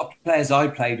a lot of players I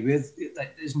played with,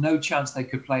 there's no chance they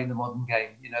could play in the modern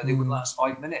game. They wouldn't last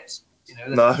 5 minutes. You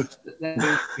know, No.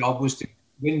 their job was to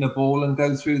win the ball and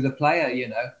go through the player. You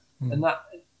know, and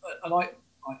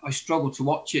I struggled to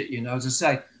watch it. You know, as I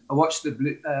say, I watched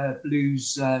the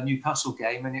Blues Newcastle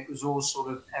game, and it was all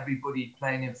sort of everybody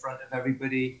playing in front of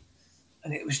everybody,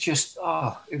 and it was just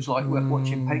it was like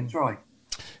watching paint dry.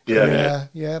 Yeah.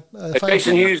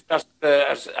 Jason Hughes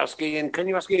asked Ian, can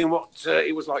you ask Ian what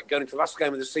it was like going to the last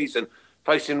game of the season,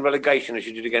 facing relegation as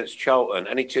you did against Charlton?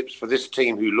 Any tips for this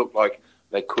team who look like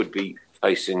they could be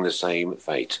facing the same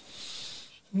fate?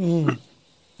 Yeah,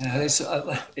 it's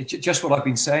just what I've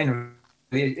been saying.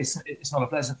 Really. It's not a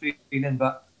pleasant feeling,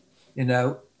 but you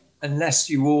know, unless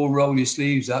you all roll your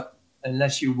sleeves up,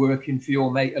 unless you're working for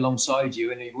your mate alongside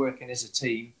you and you're working as a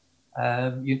team,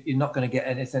 you're not going to get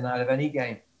anything out of any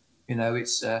game. You know,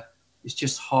 it's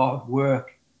just hard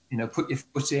work. You know, put your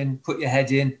foot in, put your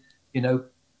head in. You know,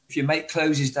 if your mate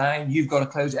closes down, you've got to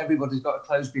close. Everybody's got to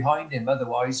close behind him.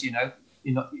 Otherwise, you know,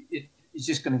 it's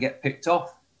just going to get picked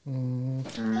off.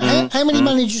 How many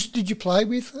managers did you play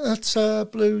with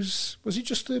at Blues? Was it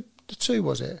just the two?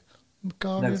 Was it?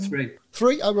 No, three.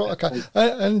 Three? Oh, right, okay.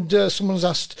 And someone's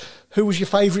asked, who was your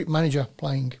favourite manager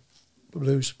playing the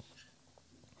Blues?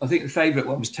 I think the favourite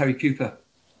one was Terry Cooper.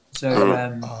 So,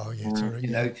 Terry. You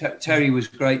know, Terry was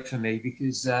great for me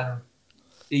because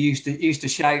he used to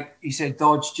shout. He said,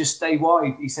 "Dodge, just stay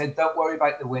wide." He said, "Don't worry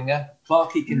about the winger.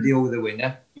 Clarkey can deal with the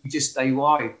winger. You just stay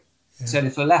wide." He said,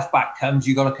 "If the left back comes,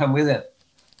 you got to come with him."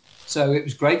 So it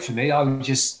was great for me. I was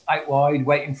just out wide,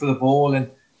 waiting for the ball, and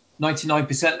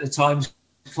 99% of the times,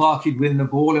 Clarkey'd win the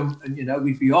ball, and you know,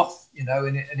 we'd be off. You know,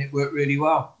 and it worked really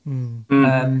well.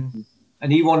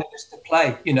 And he wanted us to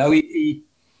play. You know, he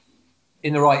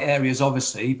in the right areas,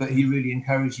 obviously, but he really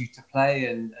encouraged you to play,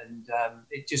 and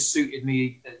it just suited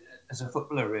me as a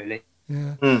footballer, really.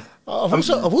 Yeah, I've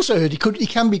also heard he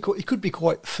could be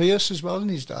quite fierce as well in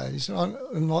his days,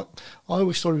 and like I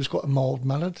always thought he was quite a mild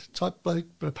mannered type bloke,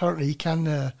 but apparently he can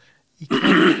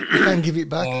give it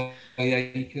back. Yeah,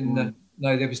 he can.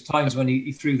 No, there was times when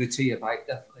he threw the tea about,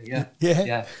 definitely.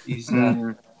 Yeah. He's.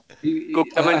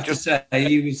 I have to say,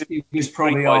 he was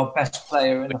probably our best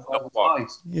player in the final five.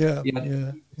 Yeah.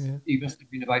 He must have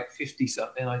been about 50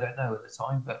 something. I don't know at the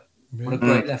time, but what a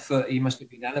great left foot! He must have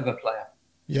been a hell of a player.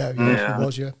 Yeah, he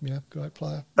was. Yeah, great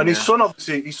player. And his son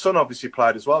obviously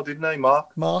played as well, didn't he,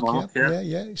 Mark? Mark, yeah.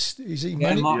 He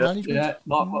management? Yeah,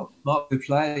 Mark could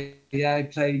play. Yeah, he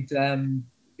played.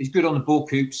 He's good on the ball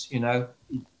coops. You know,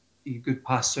 he's a good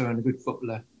passer and a good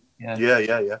footballer.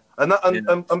 Yeah. And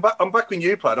back when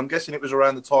you played, I'm guessing it was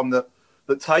around the time that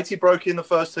Tatey broke in the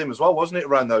first team as well, wasn't it?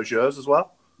 Around those years as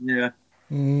well. Yeah.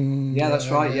 Yeah, that's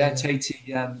right. Yeah,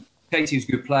 Tatey was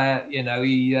a good player. You know,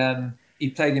 he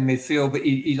played in midfield, but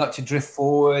he liked to drift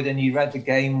forward, and he read the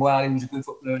game well. He was a good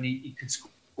footballer, and he could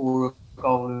score a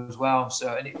goal as well.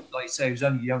 So, and like you say, he was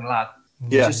only a young lad.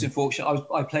 Yeah. Just unfortunate.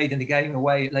 I played in the game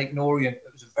away at Lake Norient.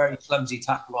 It was a very clumsy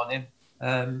tackle on him.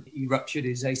 He ruptured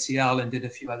his ACL and did a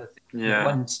few other things. Yeah. At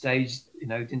one stage, you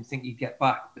know, didn't think he'd get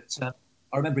back. But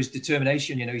I remember his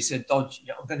determination. You know, he said, "Dodge,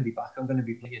 I'm going to be back. I'm going to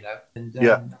be playing." You know, and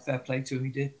fair play to him,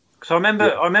 he did. So I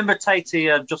remember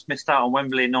Tatey just missed out on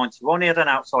Wembley in '91. He had an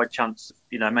outside chance,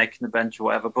 you know, making the bench or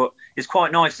whatever. But it's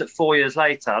quite nice that 4 years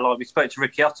later, like we spoke to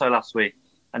Ricky Otto last week,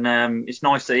 and it's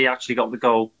nice that he actually got the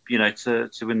goal, you know, to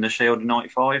win the Shield in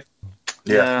 '95.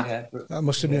 Yeah, that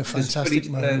must have been a fantastic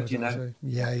moment. You know.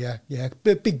 Yeah.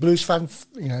 Big Blues fan,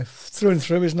 you know, through and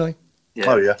through, isn't he?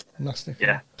 Yeah. Oh yeah, nasty.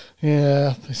 Yeah,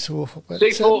 it's awful. But,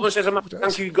 Steve Portman says,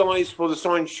 "Thank you guys for the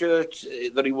signed shirt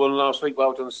that he won last week.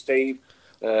 Well done, Steve.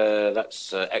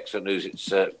 That's excellent news. It's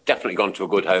definitely gone to a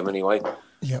good home anyway."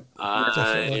 Yep.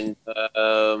 Definitely.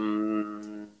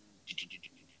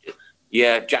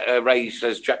 Ray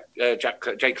says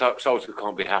Jake Clark-Salter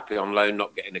can't be happy on loan,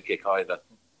 not getting a kick either.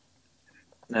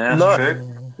 Yeah, that's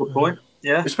true. Good point.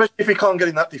 Yeah, especially if he can't get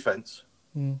in that defence.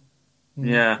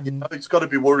 Yeah, you know, it's got to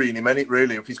be worrying him, ain't it?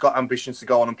 Really, if he's got ambitions to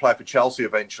go on and play for Chelsea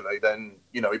eventually, then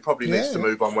you know he probably needs to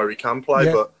move on where he can play.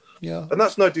 But and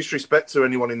that's no disrespect to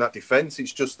anyone in that defence.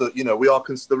 It's just that you know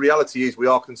the reality is we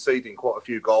are conceding quite a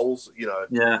few goals. You know.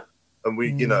 Yeah. And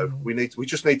we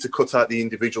just need to cut out the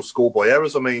individual schoolboy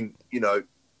errors. I mean, you know,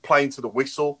 playing to the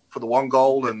whistle for the one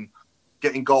goal and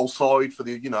getting goal side for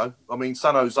the, you know, I mean,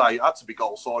 San Jose had to be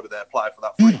goal side of their player for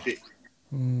that free kick.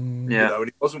 Yeah. You know, and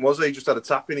it wasn't, was he? He just had a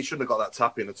tap in. He shouldn't have got that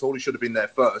tap in at all. He should have been there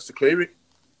first to clear it.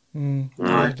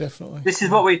 Yeah, definitely. This is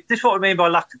what we mean by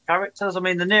lack of characters. I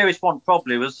mean, the nearest one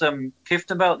probably was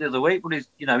Kiftenbelt the other week, but he's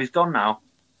gone now.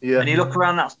 Yeah. And you look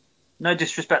around, that's no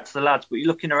disrespect to the lads, but you're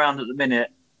looking around at the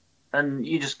minute, and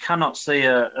you just cannot see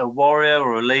a warrior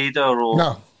or a leader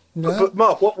or But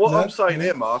Mark, what I'm saying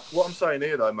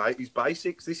here, though, mate, is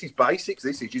basics. This is basics.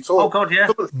 This is you taught. Oh God, yeah.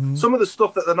 Some of the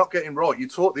stuff that they're not getting right, you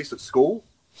taught this at school.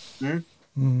 Mm.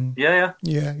 Yeah.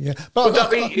 But Would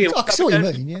that be? I see what you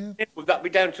mean. Yeah. Would that be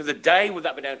down to the day? Would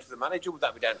that be down to the manager? Would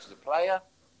that be down to the player?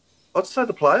 I'd say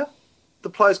the player. The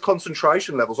player's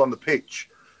concentration levels on the pitch,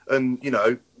 and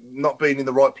not being in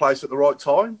the right place at the right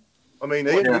time. I mean,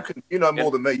 Ian, you know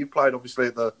more than me. You played obviously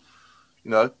at the,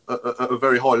 at a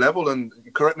very high level, and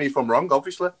correct me if I'm wrong,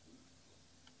 obviously.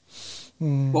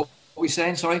 What were we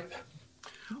saying? Sorry.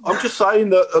 I'm just saying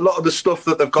that a lot of the stuff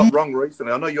that they've got wrong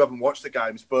recently, I know you haven't watched the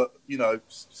games, but,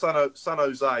 San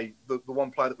Jose, the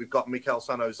one player that we've got, Mikel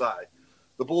San Jose,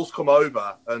 the ball's come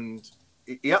over and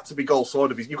he had to be goal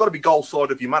side of his. You've got to be goal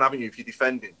side of your man, haven't you, if you're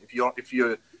defending, if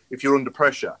you're under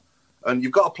pressure. And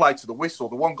you've got to play to the whistle.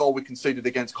 The one goal we conceded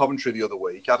against Coventry the other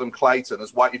week, Adam Clayton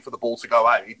has waited for the ball to go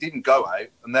out. It didn't go out,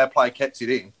 and their player kept it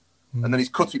in. And then he's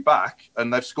cut it back,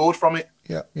 and they've scored from it.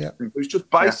 Yeah. It was just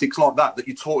basics like that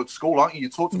you taught at school, aren't you? You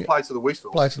taught to play to the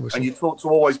whistle. And you taught to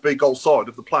always be goal side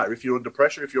of the player if you're under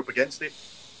pressure, if you're up against it.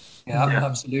 Yeah,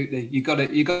 absolutely. You got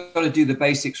to do the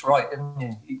basics right, haven't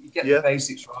you? You get the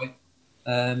basics right.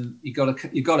 You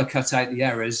got to cut out the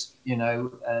errors,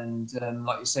 and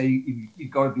like you say,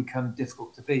 you've got to become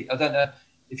difficult to beat. I don't know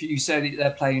if you said that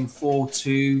they're playing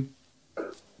 4-2.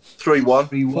 3-1.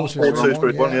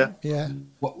 4-2-3-1, yeah.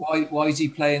 Why is he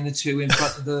playing the two in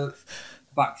front of the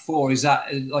back four? Is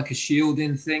that like a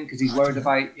shielding thing because he's worried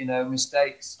about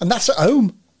mistakes? And that's at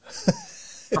home.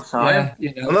 That's right.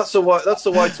 And that's the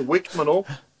way to Wickham and all.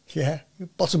 Yeah,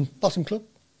 bottom club.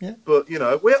 Yeah. But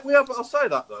we have. I'll say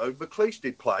that though. McLeish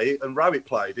did play it, and Rowett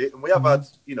played it, and we have had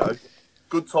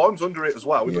good times under it as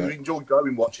well. We've enjoyed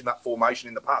going watching that formation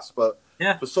in the past, but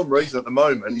for some reason at the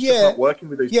moment it's just not working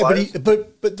with these players.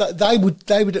 But they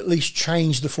would at least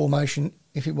change the formation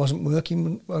if it wasn't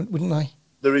working, wouldn't they?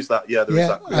 There is that. There is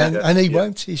that. And he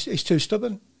won't. He's too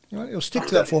stubborn. He'll stick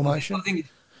to that formation. I think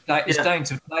it's down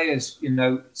to players.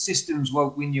 Systems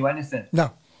won't win you anything.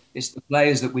 No, it's the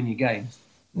players that win you games.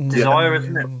 Desire,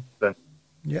 isn't it?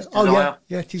 Yeah. Oh,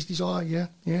 yeah. It is desire.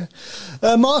 Yeah.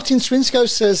 Martin Swinsko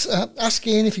says, ask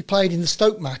Ian if he played in the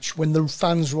Stoke match when the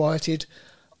fans rioted.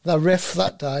 The ref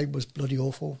that day was bloody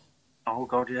awful. Oh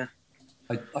God, yeah.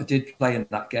 I did play in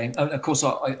that game. And of course,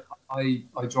 I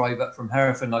drive up from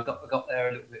Hereford. I got there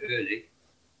a little bit early,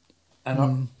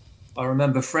 and I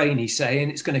remember Franey saying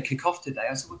it's going to kick off today.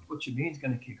 I said, "What do you mean it's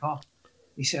going to kick off?"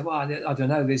 He said, "Well, I don't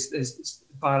know. There's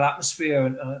bad atmosphere,"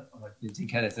 and I didn't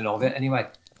think anything of it. Anyway,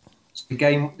 so the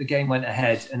game went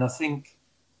ahead, and I think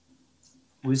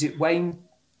was it Wayne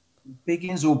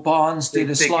Biggins or Barnes did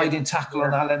a sliding tackle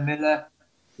on Alan Miller.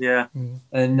 Yeah,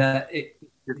 and it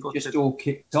just all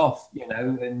kicked off,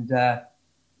 and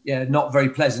not very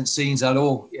pleasant scenes at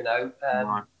all,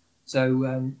 So,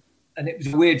 and it was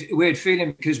a weird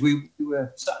feeling because we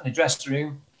were sat in the dressing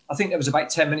room. I think there was about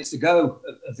 10 minutes to go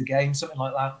of the game, something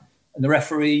like that. And the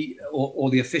referee or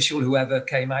the official, whoever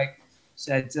came out,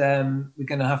 said, we're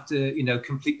going to have to,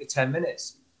 complete the 10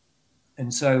 minutes.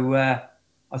 And so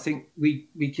I think we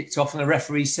kicked off and the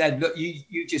referee said, look,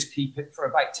 you just keep it for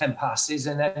about 10 passes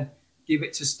and then give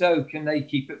it to Stoke and they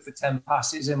keep it for 10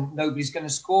 passes and nobody's going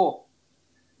to score.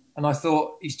 And I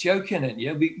thought, he's joking, and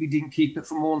we didn't keep it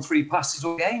for more than 3 passes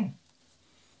all game.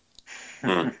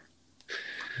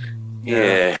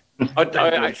 Yeah. I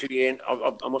actually, Ian,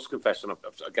 I must confess, and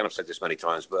I've said this many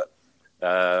times, but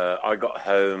I got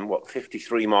home,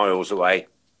 53 miles away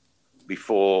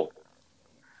before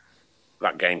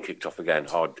that game kicked off again.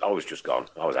 I was just gone.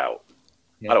 I was out.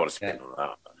 I don't want to spin on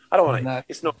that. I don't want to. No.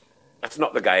 It's not. That's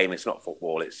not the game. It's not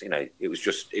football. It's It was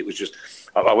just.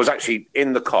 I was actually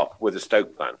in the Kop with a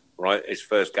Stoke fan. Right, his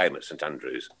first game at St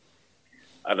Andrews.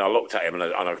 And I looked at him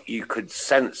and you could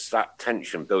sense that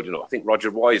tension building up. I think Roger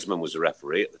Wiseman was the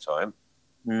referee at the time.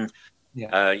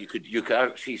 Yeah. You could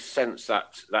actually sense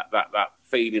that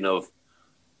feeling of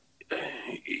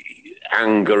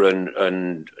anger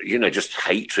and just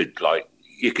hatred. Like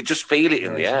you could just feel it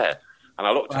in the air. And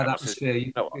I looked at him and I said,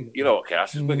 you know what,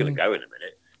 Cass, we're going to go in a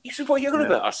minute. He said, what are you going to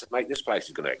do? I said, mate, this place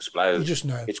is going to explode. You just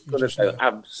know. It's going to go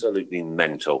absolutely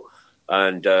mental.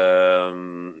 And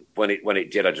when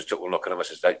it did, I just took one look at him. I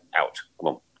said, out. Come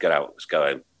on, get out. Let's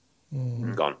go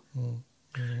home. Gone.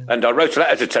 And I wrote a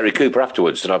letter to Terry Cooper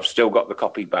afterwards, and I've still got the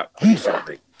copy back. He sent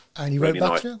me. And he wrote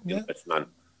back to you? Yeah. Man.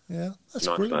 Yeah, that's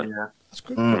nice good. Man. Yeah. That's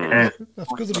good. That's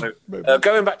good.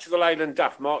 Going back to the Leyland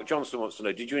Daft, Mark Johnson wants to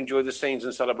know, did you enjoy the scenes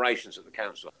and celebrations at the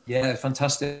council? Yeah,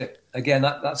 fantastic. Again,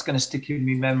 that's going to stick in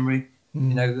my memory.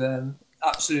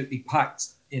 Absolutely packed,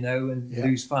 and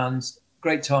Blues fans.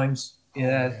 Great times.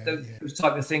 those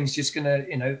type of things just going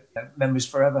to, memories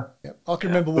forever. Yeah. I can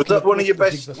remember. Was that one of your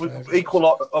best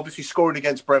equal, obviously scoring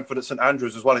against Brentford at St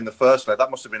Andrews as well in the first leg?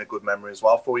 That must have been a good memory as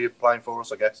well for you playing for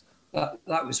us, I guess.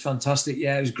 That was fantastic.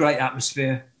 Yeah, it was great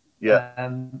atmosphere. Yeah.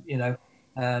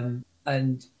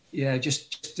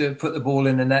 Just to put the ball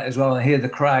in the net as well and hear the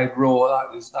crowd roar,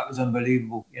 that was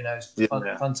unbelievable. It's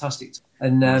fantastic.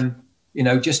 And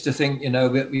just to think,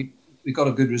 we got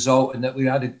a good result and that we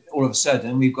had all of a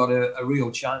sudden we've got a real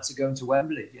chance of going to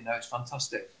Wembley. It's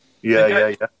fantastic.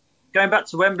 Yeah. Going back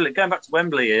to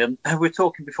Wembley, Ian, we were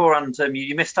talking beforehand.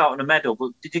 You missed out on a medal,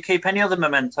 but did you keep any other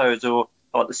mementos or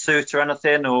like the suit or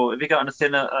anything, or have you got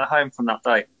anything at home from that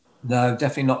day? No,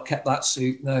 definitely not kept that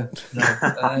suit. No.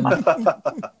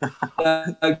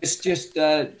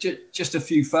 Just a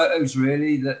few photos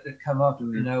really that come up,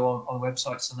 on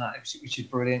websites and that, which is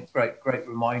brilliant. Great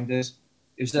reminders.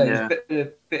 It was a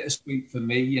bit bittersweet for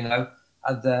me.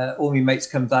 Had all my mates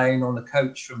come down on the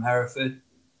coach from Hereford.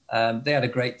 They had a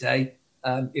great day.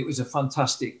 It was a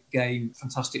fantastic game,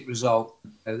 fantastic result.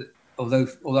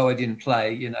 Although I didn't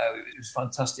play, it was a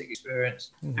fantastic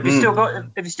experience. Have you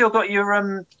still got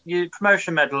your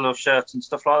promotion medal or shirt and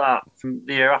stuff like that from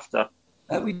the year after?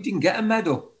 We didn't get a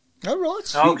medal. Oh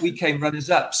right. We came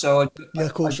runners up, so I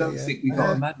don't think we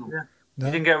got a medal. Yeah. No.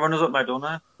 You didn't get a runners up medal,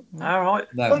 no? All right.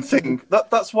 No. One thing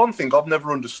that's one thing I've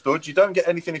never understood. You don't get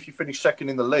anything if you finish second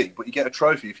in the league, but you get a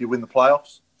trophy if you win the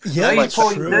playoffs. Yeah, no,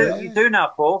 Paul, you do now,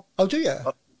 Paul. Oh, do you?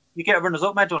 You get a runners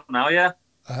up medal now, yeah.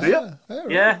 Do you?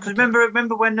 Yeah, because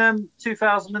remember when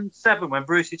 2007 when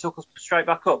Brucey took us straight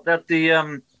back up, they had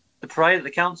the parade at the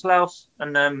council house,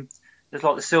 and there's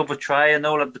like the silver tray, and they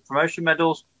all had the promotion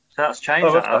medals. So that's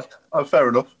changed. Fair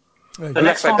enough. The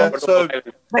next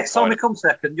time we come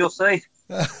second, you'll see.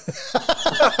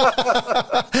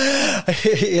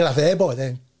 He'll have air by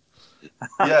then.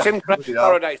 Yeah. Tim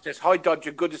Faraday says, "Hi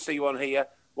Dodger, good to see you on here.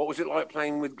 What was it like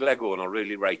playing with Glegorn? I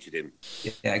really rated him."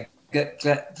 Yeah,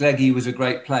 Gleggy was a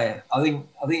great player. I think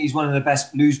he's one of the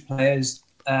best blues players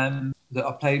that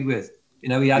I played with. He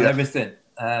had everything.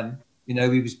 He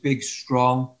was big,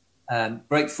 strong,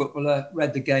 great footballer,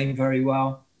 read the game very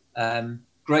well,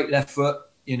 great left foot.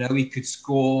 He could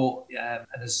score, and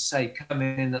as I say,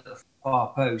 coming in at the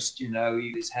far post,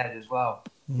 his head as well.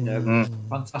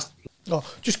 Fantastic. Oh,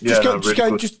 just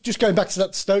going back to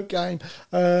that Stoke game.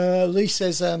 Lee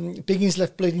says Biggins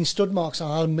left bleeding stud marks on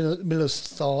Alan Miller's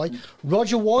thigh.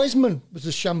 Roger Wiseman was the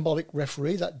shambolic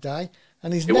referee that day,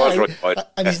 and he's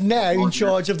now in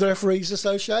charge of the Referees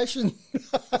Association.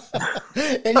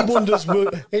 Any wonders we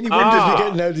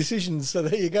get no decisions. So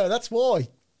there you go. That's why.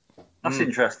 That's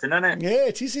interesting, isn't it? Yeah,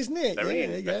 it is, isn't it? Very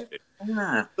interesting.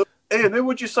 Yeah. So, Ian, who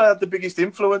would you say had the biggest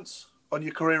influence on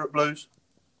your career at Blues?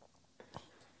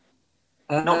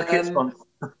 Not the kids one.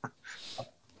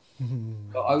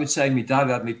 I would say my dad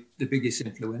had the biggest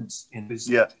influence. My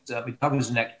dad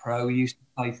was an ex-pro. He used to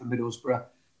play for Middlesbrough.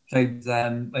 Played with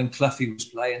them when Cloughie was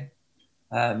playing.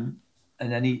 And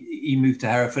then he moved to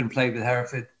Hereford and played with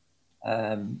Hereford.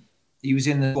 He was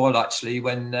in the squad actually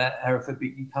when Hereford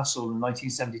beat Newcastle in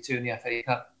 1972 in the FA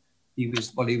Cup. He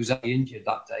was only injured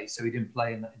that day, so he didn't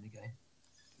play in the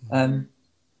game.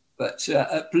 But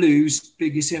at Blues,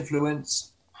 biggest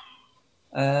influence,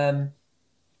 I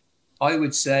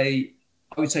would say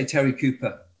Terry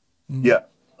Cooper. Yeah.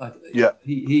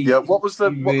 What was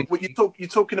really, you're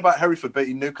talking about Hereford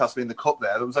beating Newcastle in the cup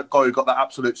there? There was that guy who got that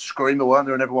absolute screamer, weren't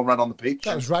there? And everyone ran on the pitch.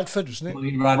 That was Radford, wasn't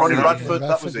it? Ronnie Radford,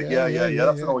 that was it. Yeah.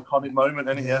 That's an iconic moment,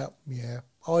 isn't it? Yeah.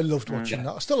 I loved watching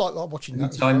that. I still like watching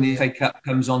that. Every time the FA Cup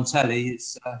comes on telly,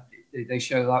 it's they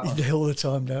show that one. All the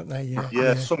time, don't they?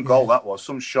 Yeah. Some goal that was,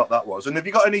 some shot that was. And have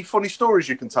you got any funny stories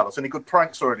you can tell us? Any good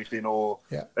pranks or anything, or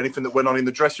anything that went on in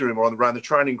the dressing room or around the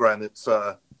training ground? That's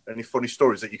any funny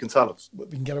stories that you can tell us? What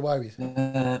we can get away with?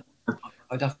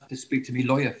 I'd have to speak to my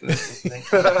lawyer first, I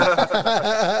think.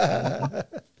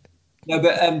 No,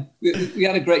 but we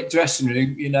had a great dressing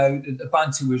room. The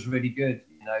banter was really good.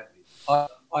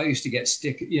 I used to get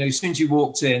stick. As soon as you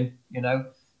walked in,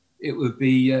 it would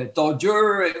be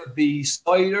Dodger, it would be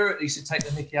Spider. They used to take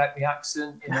the mickey out of the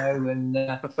accent, and I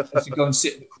used to go and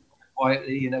sit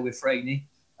quietly, with Franey.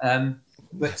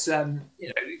 But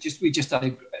we just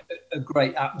had a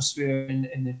great atmosphere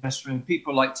in the dressing room.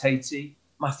 People like Tatey,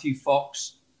 Matthew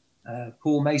Fox,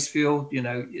 Paul Macefield,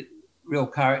 real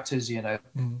characters, So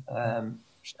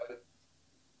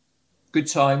good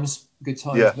times.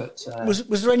 Yeah. But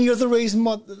was there any other reason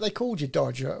why they called you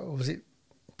Dodger, or was it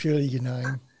purely your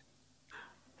name?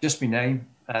 Just my name.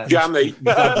 Jammy.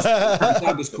 My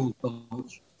dad was called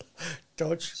Dodge.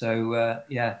 Dodge. So,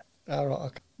 yeah. All right.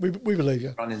 Okay. We believe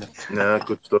you. No,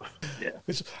 good stuff. Yeah.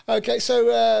 Okay,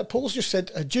 so Paul's just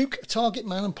said Duke, a target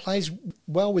man and plays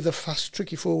well with a fast,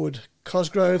 tricky forward.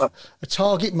 Cosgrove, a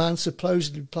target man,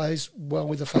 supposedly plays well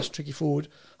with a fast, tricky forward.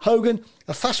 Hogan,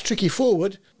 a fast, tricky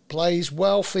forward, plays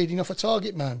well feeding off a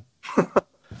target man.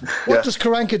 What does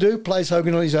Karanka do? Plays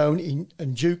Hogan on his own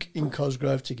and Duke in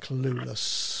Cosgrove to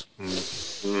clueless.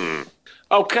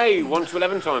 Okay, 1 to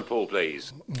 11 time, Paul,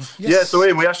 please. Yes. Yeah, so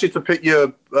Ian, we asked you to pick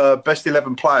your best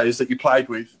 11 players that you played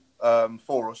with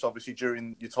for us, obviously,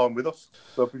 during your time with us.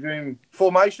 So, presume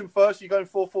formation first, you're going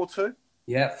 4-4-2?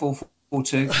 Yeah,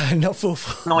 4-4-2. Not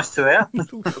 4-4. Nice to hear.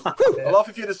 I'd laugh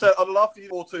if you'd have said, I'd laugh if you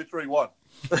 4-2-3-1.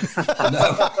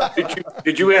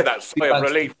 Did you hear that sigh of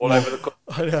relief all over the cup?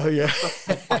 I know, yeah.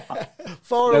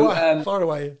 Far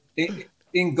away.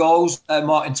 In goals,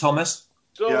 Martin Thomas.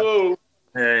 So,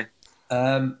 Yeah.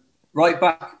 Right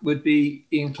back would be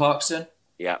Ian Clarkson,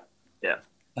 yeah.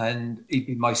 and he'd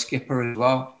be my skipper as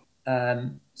well.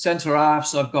 Centre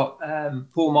halves, I've got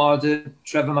Paul Marden,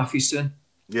 Trevor Mathewson.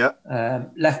 Yeah.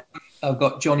 Left, I've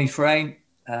got Johnny Frame.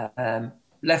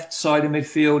 Left side of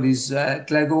midfield is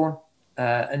Gleghorn.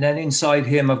 And then inside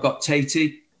him, I've got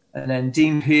Tatey, and then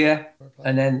Dean Peer,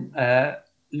 and then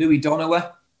Louis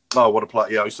Donowa. Oh, what a play.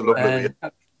 Yeah, I used to love Louis.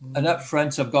 And up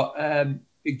front, I've got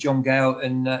Big John Gale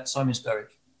and Simon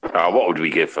Sturridge. What would we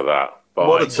give for that?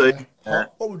 What a team.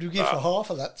 What would we give for half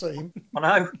of that team? I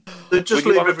know. They'd just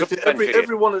Would you leave want us everything.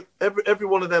 to Every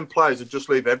one of them players would just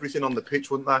leave everything on the pitch,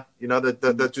 wouldn't they? You know,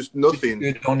 they're just nothing.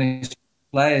 Good, honest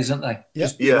players, aren't they? Yeah.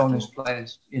 Just good, honest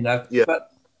players, you know. Yeah.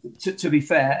 But to be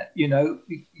fair, you know,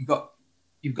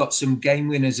 you've got some game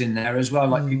winners in there as well,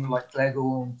 like people like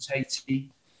Gleghorn, Tatey,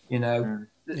 you know,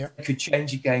 that could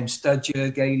change a game.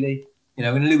 Studger, Gailey, you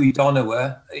know, and Louis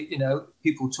Donowa, you know,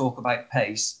 people talk about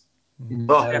pace. You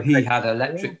know, he had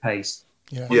electric pace.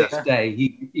 Yeah. Next day,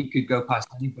 he could go past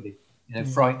anybody, you know,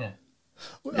 frightening.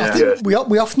 I think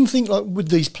we often think, like, with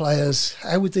these players,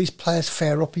 how would these players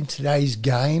fare up in today's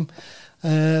game?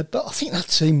 But I think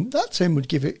that team would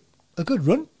give it a good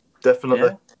run.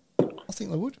 Definitely. I think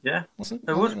they would. Yeah,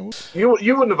 they would. You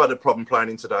wouldn't have had a problem playing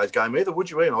in today's game either, would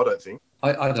you, Ian? I don't think.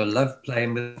 I'd have loved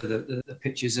playing with the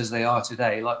pitches as they are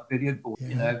today, like billiard ball,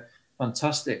 you know,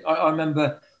 fantastic. I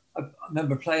remember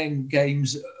playing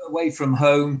games away from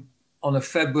home on a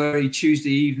February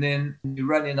Tuesday evening. You're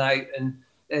running out, and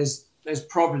there's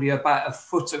probably about a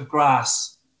foot of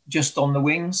grass just on the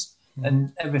wings,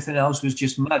 and everything else was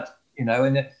just mud, you know.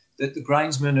 And the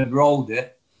groundsman had rolled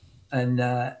it, and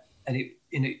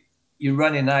you're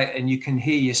running out, and you can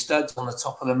hear your studs on the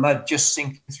top of the mud just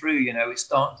sinking through. You know, it's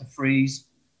starting to freeze,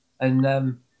 and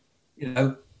you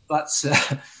know, that's.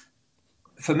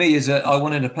 For me, I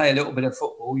wanted to play a little bit of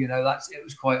football. You know, it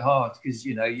was quite hard because,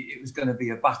 you know, it was going to be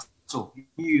a battle. You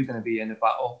knew you were going to be in a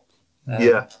battle.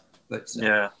 But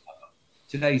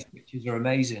today's pitches are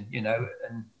amazing, you know,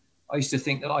 and I used to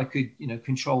think that I could, you know,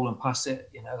 control and pass it.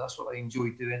 You know, that's what I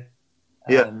enjoyed doing.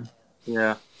 So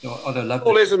I'd have loved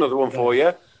Paul, it. here's another one for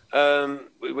you.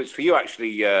 Which for you,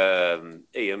 actually,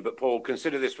 Ian, but Paul,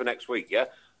 consider this for next week, yeah?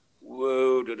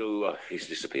 Whoa, he's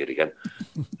disappeared again.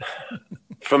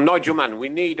 From Nigel Mann, we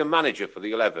need a manager for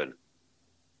the 11.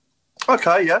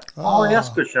 Okay, yeah. Oh, yes,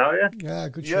 good show, yeah. Yeah,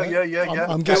 good show. Yeah.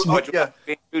 I'm guessing. Nigel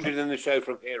included in the show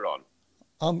from here on.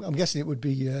 I'm guessing it would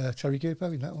be Terry Cooper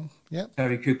in that one. Yeah.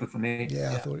 Terry Cooper for me.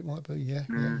 Yeah, I thought it might be. Yeah.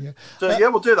 So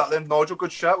we'll do that then, Nigel.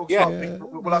 Good shout.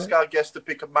 We'll ask our guests to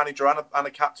pick a manager and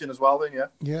a captain as well. Then,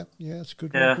 Yeah, it's a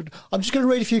good one. Good. I'm just going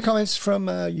to read a few comments from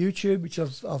YouTube, which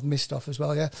I've missed off as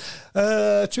well. Yeah.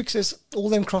 Trick says all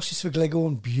them crosses for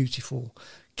Gleghorn, beautiful.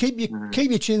 Keep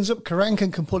your chins up.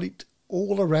 Karanka can put it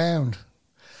all around.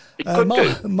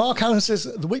 Mark Allen says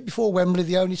the week before Wembley,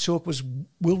 the only talk was,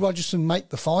 will Rodgerson make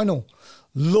the final?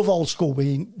 Love old school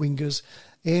wingers.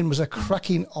 Ian was a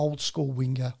cracking old school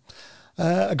winger.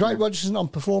 A great Rodgerson on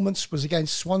performance was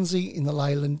against Swansea in the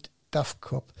Leyland Duff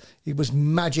Cup. It was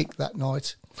magic that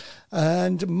night.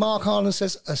 And Mark Harlan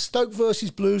says a Stoke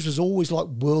versus Blues was always like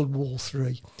World War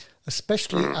III,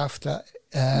 especially after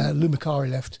Lou Macari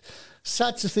left.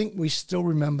 Sad to think we still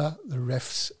remember the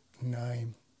ref's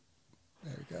name.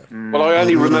 There we go. Well, I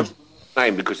only remember the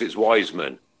name because it's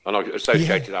Wiseman, and I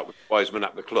associated that with Wiseman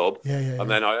at the club. And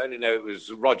then I only know it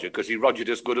was Roger because he Rogered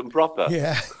us good and proper.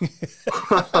 Yeah.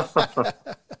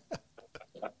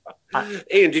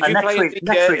 Ian, did you play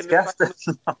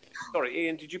Sorry,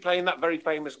 Ian, did you play in that very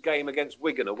famous game against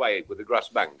Wigan away with the grass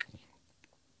bank?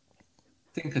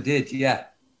 I think I did, yeah.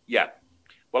 Yeah.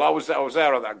 Well, I was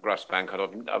there at that grass bank,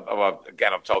 and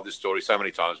I've told this story so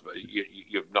many times, but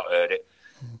you've not heard it.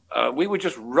 We were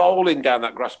just rolling down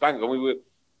that grass bank, and we were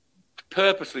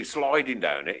purposely sliding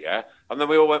down it, yeah. And then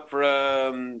we all went for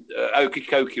okey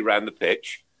cokey round the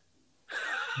pitch.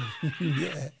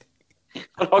 Yeah.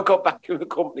 And I got back in the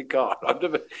company car. I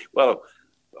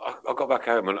got back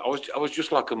home and I was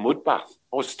just like a mud bath.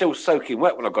 I was still soaking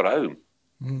wet when I got home.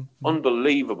 Mm-hmm.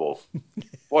 Unbelievable.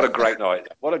 What a great night.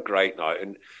 What a great night.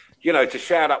 And, you know, to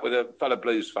shout out with the fellow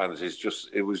Blues fans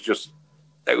it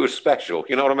was special.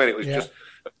 You know what I mean? It was just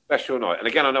a special night. And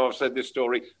again, I know I've said this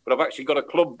story, but I've actually got a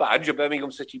club badge, a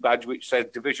Birmingham City badge, which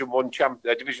said Division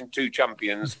 2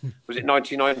 champions. Was it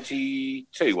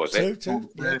 1992, was it?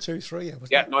 2-3, yeah.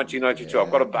 Yeah, 1992. Yeah.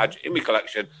 I've got a badge in my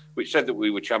collection which said that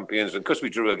we were champions, and because we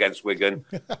drew against Wigan,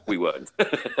 we weren't.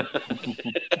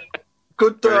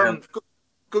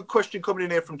 Good question coming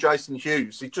in here from Jason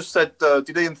Hughes. He just said,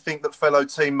 did Ian think that fellow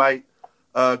teammate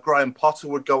Graham Potter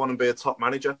would go on and be a top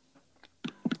manager?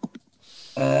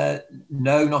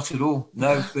 No, not at all.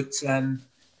 No, but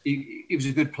he was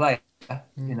a good player,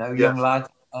 you know, young lad,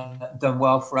 done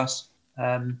well for us.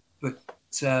 But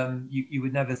you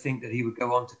would never think that he would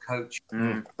go on to coach.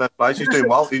 He's doing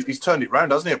well. He's turned it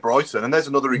round, hasn't he, at Brighton? And there's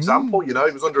another example, you know,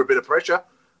 he was under a bit of pressure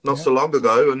not so long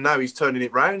ago, and now he's turning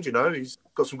it round, you know. He's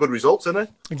got some good results, hasn't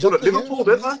he? Exactly, at Liverpool,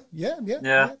 didn't they? Yeah.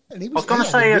 And he was, I was going to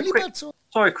say, really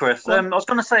sorry, Chris. I was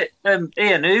going to say,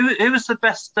 Ian, who was the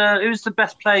best? Who was the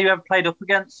best player you ever played up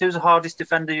against? Who was the hardest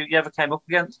defender you ever came up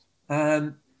against?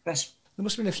 Best. There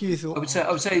must have been a few. I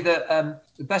would say that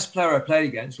the best player I played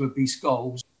against would be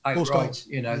Scholes. Outright,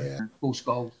 you know, Paul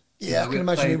Scholes. Yeah, I can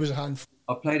imagine he was a handful.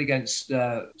 I played against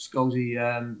Scholesy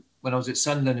when I was at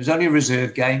Sunderland. It was only a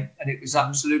reserve game, and it was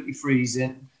absolutely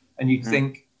freezing. And you'd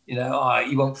think, you know,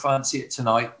 you won't fancy it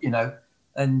tonight, you know.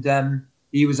 And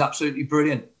he was absolutely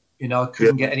brilliant. You know, I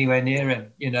couldn't get anywhere near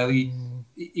him. You know,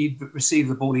 he'd receive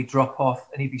the ball, he'd drop off,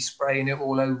 and he'd be spraying it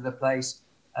all over the place.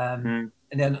 And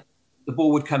then the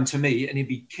ball would come to me, and he'd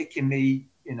be kicking me.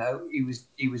 You know, he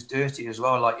was dirty as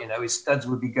well. Like, you know, his studs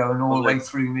would be going all the way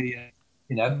through me.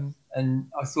 You know, and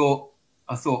I thought,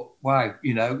 wow,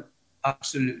 you know,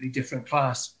 absolutely different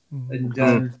class. And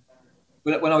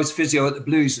when I was physio at the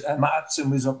Blues, Matt Atson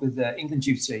was up with England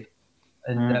duty,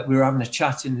 and we were having a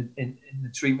chat in the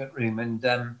treatment room,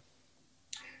 and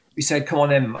we said, "Come on,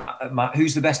 then, Matt,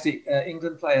 who's the best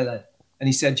England player then?" And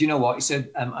he said, "You know what?" He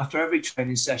said, "After every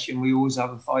training session, we always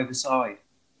have a five-a-side."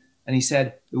 And he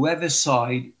said, "Whoever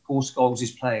side Paul Scholes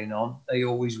is playing on, they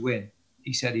always win."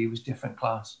 He said he was different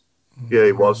class. Yeah,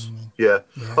 he was. Yeah.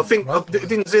 I think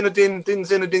didn't Zinedine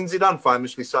Zidane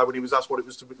famously say when he was asked what it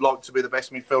was like to be the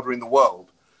best midfielder in the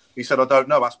world, he said, "I don't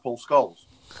know. Ask Paul Scholes."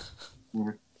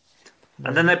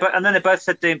 And then they both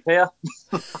said Dean Peer.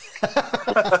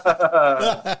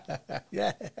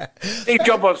 Yeah. Steve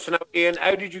Job wants to know, Ian,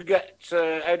 how did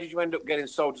you end up getting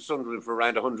sold to Sunderland for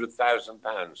around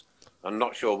 £100,000? I'm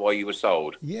not sure why you were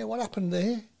sold. Yeah, what happened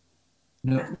there?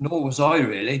 No, nor was I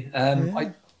really.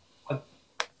 I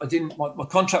didn't. My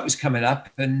contract was coming up,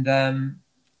 and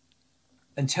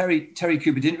Terry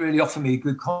Cooper didn't really offer me a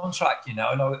good contract, you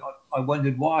know, and I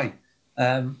wondered why.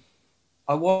 I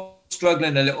was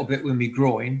struggling a little bit with my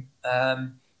groin,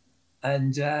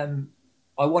 and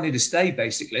I wanted to stay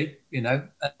basically, you know,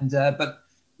 and but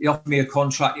he offered me a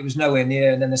contract. It was nowhere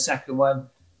near, and then the second one,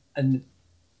 and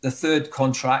the third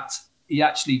contract, he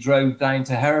actually drove down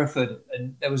to Hereford,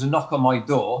 and there was a knock on my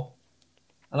door.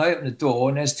 And I opened the door,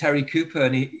 and there's Terry Cooper,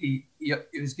 and he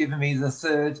was giving me the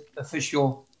third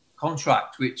official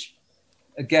contract, which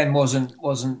again wasn't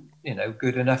you know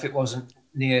good enough. It wasn't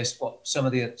near what some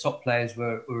of the top players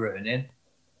were earning,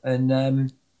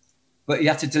 and but he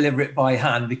had to deliver it by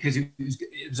hand because it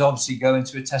was obviously going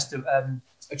to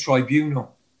a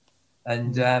tribunal,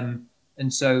 and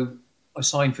so I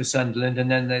signed for Sunderland, and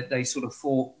then they sort of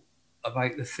fought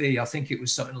about the fee. I think it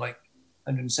was something like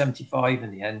 175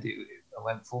 in the end. I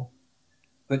went for,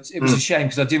 but it was a shame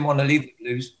because I didn't want to leave the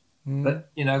Blues. But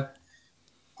you know,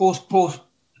 Paul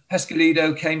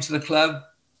Pescalito came to the club.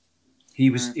 He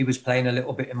was playing a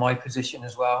little bit in my position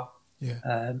as well. Yeah,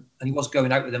 and he was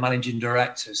going out with the managing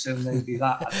director, so maybe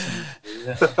that.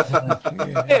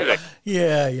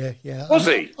 Yeah. Was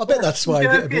he? I bet that's why I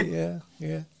did a bit.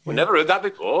 Yeah. We never heard that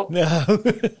before. No.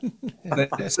 But,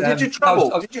 did you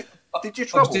travel? Did you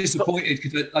travel? I was disappointed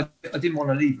because I didn't want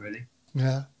to leave really.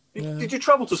 Yeah. Did you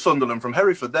travel to Sunderland from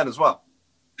Hereford then as well?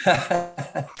 No.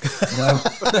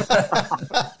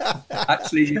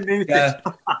 Actually,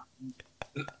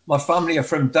 my family are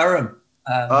from Durham.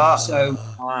 So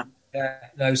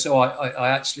I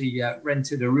actually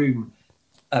rented a room.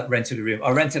 I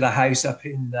rented a house up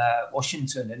in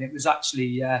Washington, and it was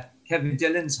actually Kevin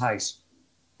Dillon's house,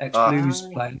 ex-Blues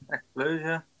playing. Ex-Blues,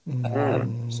 yeah.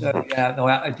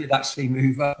 I did actually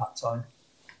move up that time.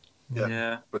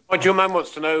 Yeah. My your man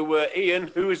wants to know, Ian,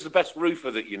 who is the best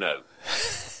roofer that you know?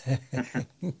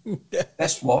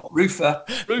 That's what roofer.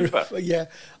 Roofer. Yeah,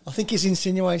 I think he's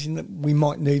insinuating that we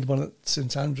might need one at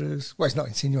St Andrews. Well, he's not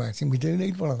insinuating. We do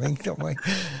need one, I think, don't we?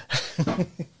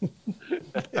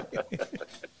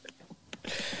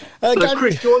 So,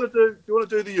 Chris, do you want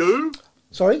to do the who?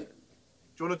 Sorry? Do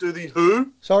you want to do the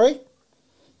who? Sorry?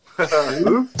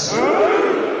 Who?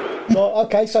 Right,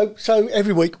 okay, so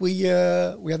every week we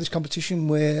have this competition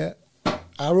where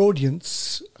our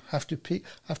audience have to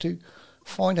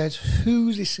find out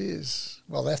who this is.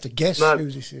 Well, they have to guess who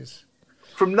this is.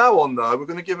 From now on, though, we're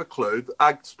going to give a clue.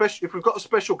 If we've got a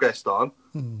special guest on,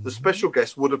 the special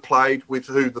guest would have played with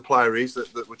who the player is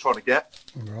that we're trying to get.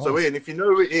 Right. So, Ian, if you know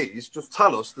who it is, just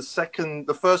tell us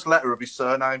the first letter of his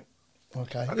surname.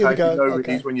 Okay, Okay, here we go. you know who it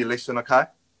is when you listen, okay?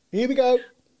 Here we go.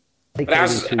 They came in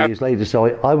 2 years later, so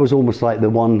I was almost like the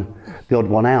odd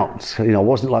one out. You know, I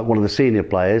wasn't like one of the senior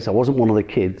players. I wasn't one of the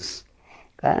kids.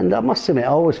 And I must admit, I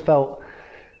always felt,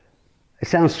 it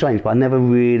sounds strange, but I never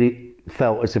really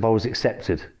felt as if I was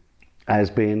accepted as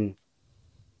being...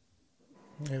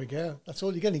 There we go. That's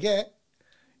all you're going to get.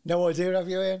 No idea, have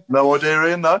you, Ian? No idea,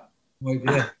 Ian, no?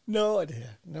 No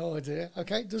idea. No idea.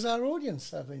 Okay, does our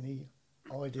audience have any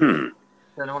idea? Does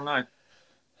anyone know?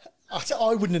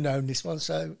 I wouldn't have known this one,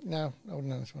 so no, I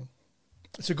wouldn't know this one.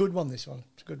 It's a good one, this one.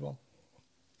 It's a good one.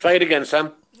 Play it again,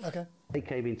 Sam. Okay. They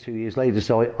came in 2 years later,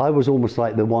 so I was almost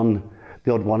like the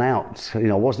odd one out. You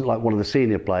know, I wasn't like one of the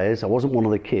senior players. I wasn't one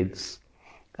of the kids.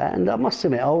 And I must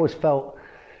admit, I always felt,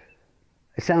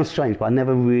 it sounds strange, but I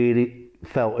never really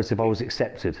felt as if I was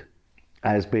accepted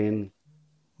as being...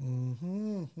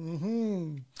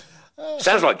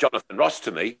 Sounds like Jonathan Ross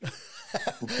to me.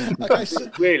 Okay,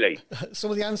 so, Really?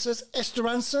 some of the answers. Esther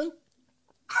Anson,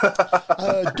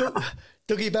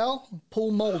 Dougie Bell,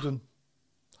 Paul Malden,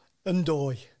 and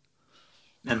Doy.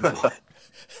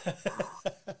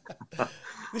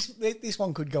 This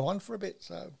one could go on for a bit,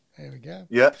 so here we go.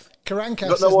 Yeah. Karanka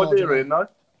Got says no idea, Nigel. Ian, no?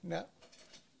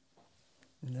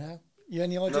 No. You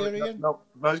any idea, Ian? No,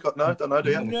 he's got no. Don't know,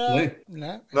 do you? No.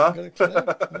 No? Got a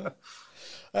clue,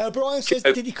 no. Brian says,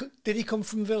 did he come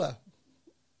from Villa?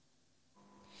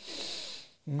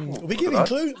 Are we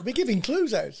giving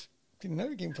clues out? Didn't know we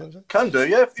were giving clues out. Can do,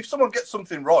 yeah. If someone gets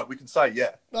something right, we can say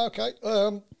yeah. Okay.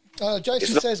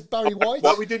 Jason says Barry White.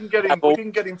 Well, we didn't get him. We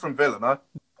didn't get him from Villa, no.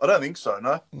 I don't think so,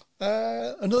 no.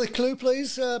 Another clue,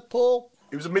 please, Paul.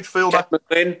 He was a midfielder.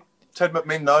 Ted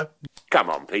McMinn, no. Come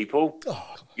on, people.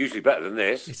 Oh, Usually better than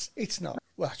this. it's not.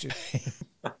 Well, actually,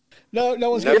 no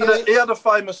one's. He had a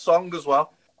famous song as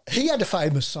well. He had a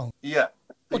famous song. Yeah.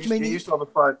 What do you mean? He used to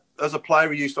have as a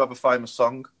player, he used to have a famous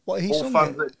song. What, he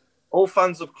sung it? All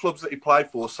fans of clubs that he played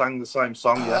for sang the same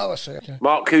song, yeah. Oh, I see. Okay.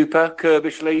 Mark Cooper,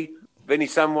 Kirbishley, Vinnie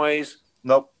Samways.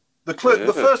 No. The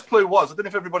first clue was, I don't know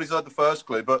if everybody's heard the first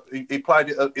clue, but he played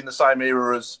it in the same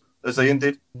era as Ian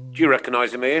did. Do you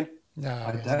recognise him, Ian? No,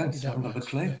 I don't have a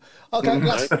clue. Okay,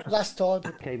 last time.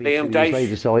 Liam Dace.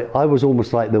 Later, so I was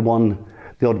almost like the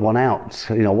odd one out.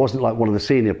 You know, I wasn't like one of the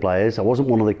senior players. I wasn't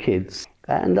one of the kids.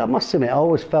 And I must admit, I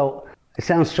always felt, it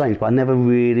sounds strange, but I never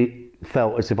really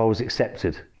felt as if I was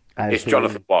accepted. It's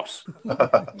Jonathan Ross.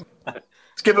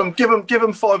 Give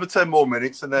him 5 or 10 more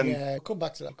minutes, and then Come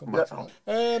back to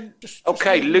that.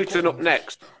 Okay, Luton up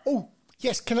next. Oh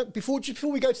yes, before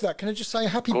we go to that, can I just say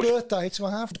happy birthday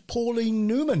to Pauline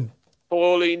Newman?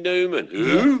 Pauline Newman. Who?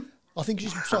 Yeah. I think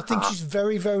she's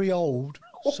very, very old.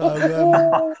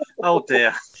 So, Oh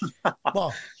dear.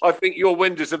 well, I think your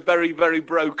windows are very, very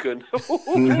broken.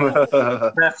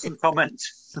 Have some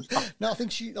comments. no, I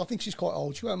think she's quite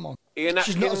old. She won't mind. Ian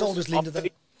She's not as old as Linda, though.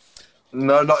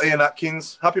 No, not Ian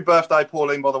Atkins. Happy birthday,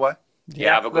 Pauline, by the way.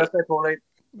 Yeah, have a good Birthday, Pauline.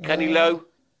 Kenny Lowe.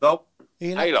 No.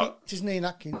 Ian Aylott. Atkins. It isn't Ian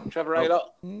Atkins. Trevor Aylott.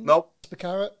 No. The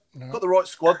carrot. No. Got the right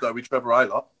squad, though, with Trevor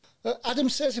Aylott. Adam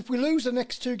says if we lose the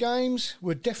next 2 games,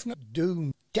 we're definitely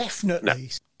doomed.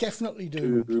 Definitely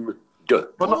doomed.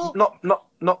 But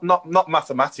not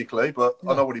mathematically, but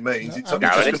I know what he means. It's just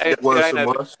going to get worse and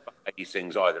worse. These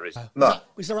things either is. No.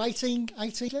 Is there 18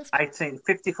 left?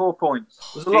 54 points.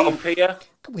 There's a lot Dean of... Peer.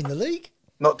 Could win the league.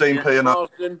 Not Dean Peer, no.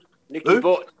 Marsden. Nicky Who?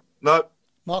 Butt. No.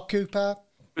 Mark Cooper.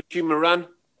 Richie Moran.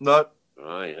 No.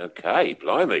 Right, okay.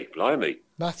 Blimey.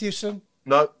 Mathewson.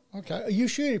 No. Okay. Are you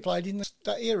sure he played in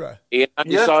that era? Ian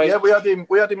Yeah, Handyside. we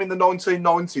had him in the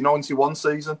 1990-91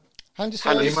 season.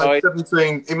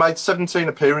 Handyside. He made 17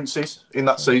 appearances in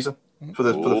that season for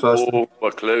the first team. Oh,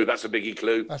 a clue. That's a biggie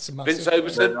clue. That's a massive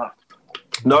Vince Overson.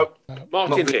 No.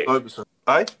 Martin Hicks. Overson.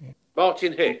 Eh?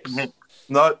 Martin Hicks.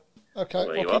 No. Okay, There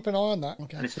we'll you keep an eye on that.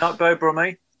 Okay. And it's not Bo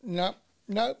Brummie. No.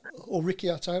 Or Ricky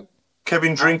Otto.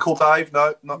 Kevin Drinkle, Dave?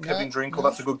 No, not Kevin Drinkle. No.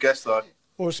 That's a good guess, though.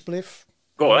 Or a spliff.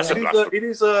 Oh, that's it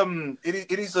is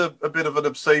a bit of an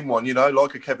obscene one,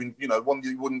 like a Kevin, one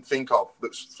you wouldn't think of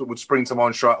that would spring to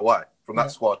mind straight away from that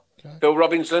squad. Okay. Bill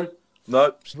Robinson?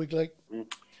 No. Swigley?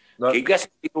 No. Keep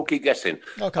guessing, people keep guessing.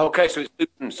 Okay, so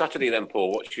it's Saturday then,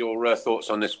 Paul. What's your thoughts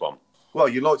on this one? Well,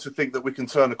 you like to think that we can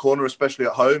turn a corner, especially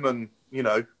at home, and,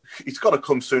 it's got to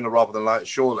come sooner rather than later,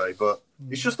 surely, but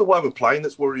it's just the way we're playing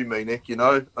that's worrying me, Nick,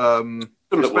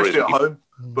 especially at home.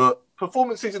 But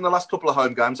performances in the last couple of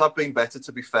home games have been better,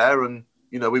 to be fair, and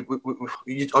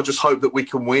I just hope that we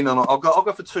can win, and I'll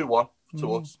go for 2-1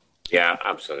 to us. Yeah,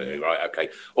 absolutely right. Okay.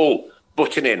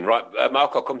 Butting in, right,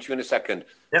 Mark. I'll come to you in a second.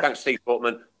 Yep. Thanks, Steve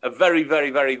Portman. A very, very,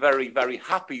 very, very, very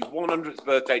happy 100th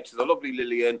birthday to the lovely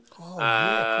Lillian,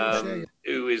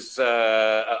 who is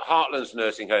at Heartlands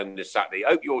Nursing Home this Saturday.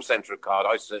 Hope you all sent her a card.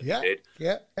 I certainly did.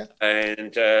 Yeah.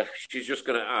 And she's just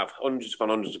going to have hundreds upon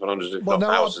hundreds upon hundreds of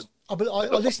thousands. I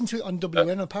listened to it on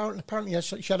WN. Apparently,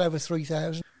 she had over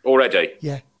 3,000 already.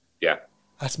 Yeah.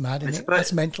 That's mad, isn't it?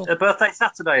 That's mental. Her birthday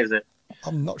Saturday, is it?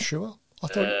 I'm not sure. I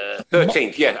thought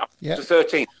 13th. The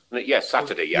 13th. Yes,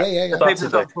 Saturday. Yeah.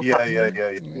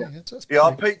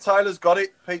 Pete Taylor's got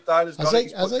it. Pete Taylor's got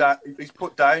it. He's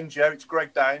put Downs. Yeah, it's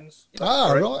Greg Downs.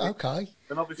 Right. Okay.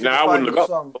 And obviously, I wouldn't have got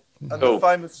song. And the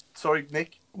famous. Sorry,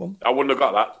 Nick. I wouldn't have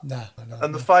got that. No.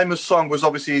 And the famous song was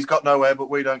obviously "He's Got Nowhere,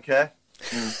 But We Don't Care."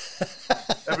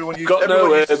 Everyone used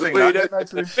to sing that.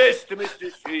 Mr.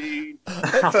 Sheen.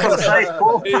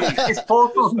 It's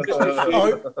Paul.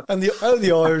 And the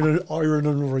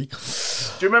ironry.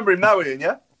 Do you remember him now, Ian?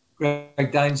 Yeah.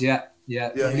 Greg Downs, yeah.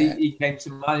 He came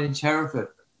to manage Hereford.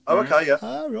 Oh, okay, yeah.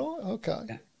 Oh, right,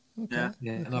 okay. Yeah.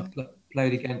 And I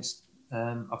played against.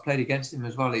 I played against him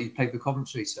as well. He played for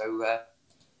Coventry, so.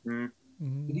 Did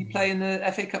he play in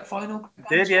the FA Cup final?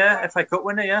 Did FA Cup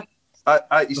winner, yeah.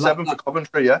 87 for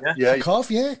Coventry, yeah. Of course.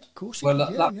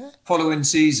 That following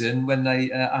season, when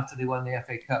they after they won the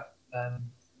FA Cup,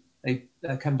 they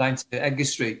come down to Edgar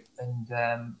Street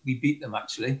and we beat them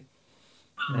actually.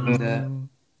 And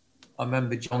I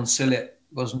remember John Sillett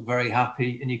wasn't very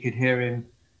happy, and you could hear him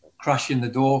crashing the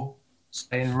door,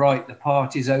 saying, "Right, the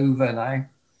party's over now."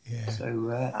 Yeah.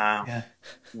 So,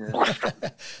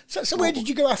 So where did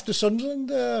you go after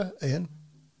Sunderland, Ian?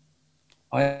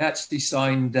 I actually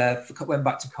signed, went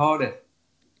back to Cardiff.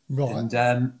 Right. And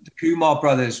the Kumar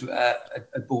brothers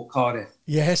had bought Cardiff.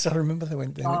 Yes, I remember they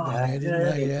went down there,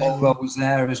 didn't they? Boswell was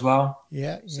there as well.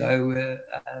 Yeah. So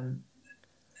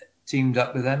teamed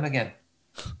up with them again.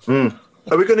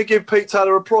 Are we going to give Pete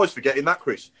Taylor a prize for getting that,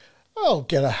 Chris? I'll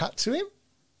get a hat to him.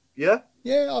 Yeah?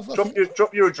 Yeah.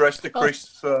 Drop your address to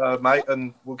Chris, mate,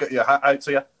 and we'll get your hat out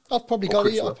to you. I've probably got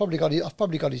his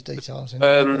details.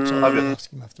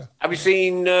 Ask him after. Have you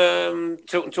seen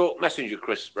Tilton Talk Messenger,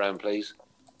 Chris Brown, please?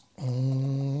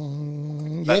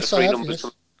 Yes, I have. Numbers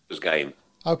from this game.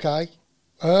 Okay.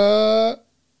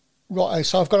 Right.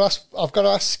 So I've got to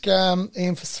ask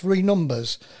Ian for 3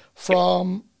 numbers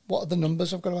from. What are the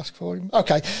numbers I've got to ask for him?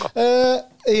 Okay.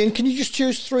 Ian, can you just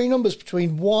choose 3 numbers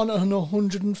between 1 and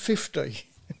 150?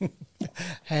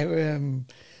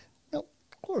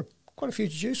 Quite a few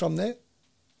to choose from there.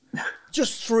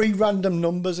 Just 3 random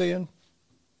numbers, Ian.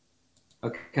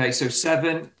 Okay, so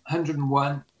 7, 101,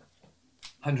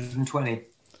 120.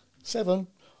 7,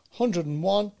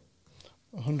 101,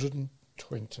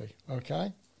 120.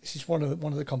 Okay. This is one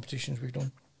of the competitions we've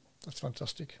done. That's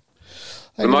fantastic.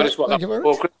 Remind us what that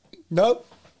was. No.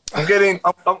 I'm getting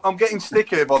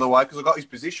sticky, by the way, because I got his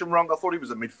position wrong. I thought he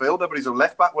was a midfielder, but he's a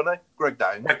left back, wasn't he? Greg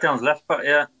Downs. Greg Downs left back,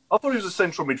 yeah. I thought he was a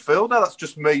central midfielder. That's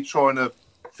just me trying to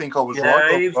think I was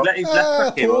right. He's left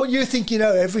back. Paul, you think you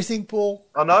know everything, Paul.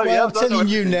 I know, well, I'm telling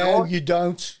you now, you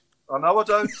don't. I know I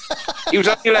don't. He was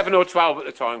only 11 or 12 at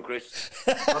the time, Chris.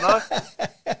 I know.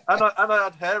 And I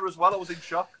had hair as well. I was in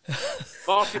shock.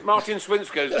 Martin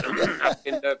Swinsko's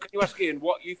asking, can you ask Ian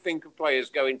what you think of players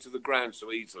going to the ground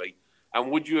so easily? And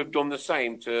would you have done the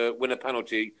same to win a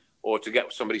penalty or to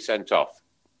get somebody sent off?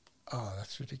 Oh,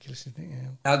 that's ridiculous, isn't it?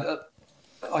 Yeah.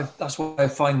 That's why I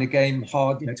find the game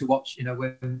hard, to watch.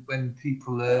 When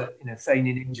people are,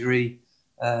 feigning injury,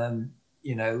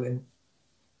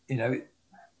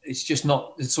 it's just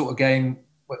not the sort of game.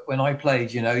 When I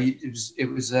played, it was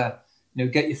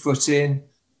get your foot in.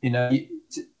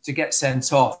 To get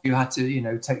sent off, you had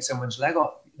to, take someone's leg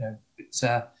off.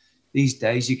 These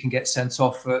days you can get sent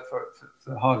off for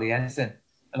hardly anything.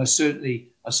 And I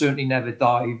certainly never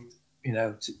dived,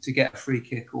 to get a free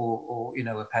kick or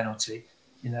a penalty.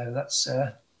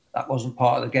 That wasn't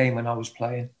part of the game when I was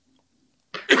playing.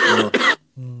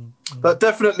 That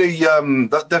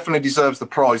definitely deserves the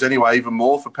prize anyway, even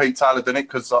more for Pete Taylor, didn't it?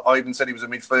 Because I even said he was a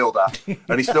midfielder,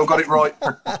 and he still got it right.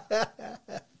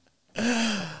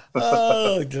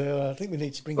 Oh dear, I think we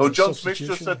need to bring. Well, John Smith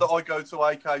just said that I go to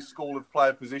AK School of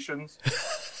Player Positions.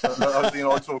 I think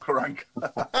I talk a rank.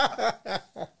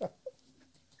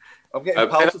 I'm getting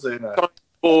pulses in there.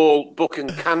 Ball, book and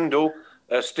candle.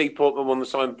 Steve Portman won the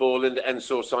signed ball, Linda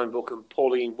Ensor signed book, and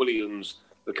Pauline Williams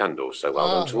the candle. So well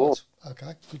done to all.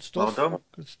 Okay, good stuff. Well done.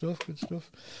 Good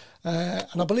stuff.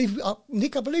 And I believe,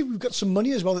 Nick, we've got some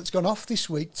money as well that's gone off this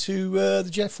week to the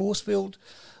Jeff Horsfield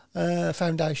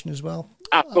Foundation as well.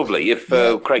 Lovely. If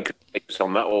Craig could take us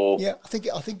on that, or I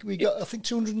think we got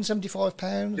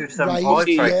 £275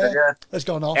 raised, has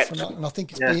gone off, and I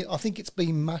think it's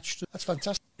been matched. That's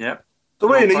fantastic. Yeah. So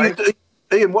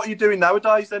Ian, what are you doing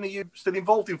nowadays? Then are you still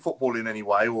involved in football in any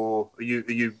way, or are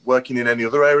you working in any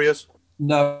other areas?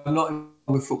 No, I'm not involved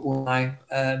with football now.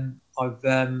 I'm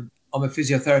a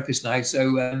physiotherapist now,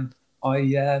 so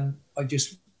I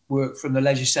just work from the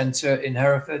leisure centre in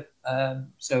Hereford.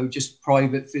 So just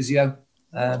private physio.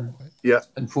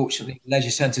 Unfortunately, the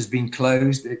leisure centre's been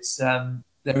closed. It's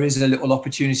there is a little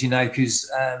opportunity now because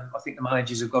I think the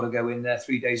managers have got to go in there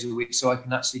 3 days a week, so I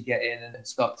can actually get in and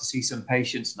start to see some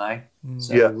patients now.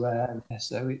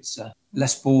 So it's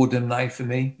less boredom now for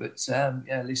me, but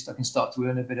at least I can start to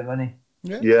earn a bit of money.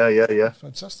 Yeah.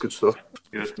 Fantastic. Good stuff.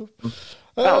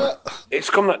 it's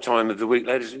come that time of the week,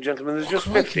 ladies and gentlemen. There's just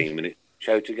 15 minutes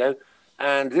show to go,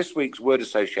 and this week's word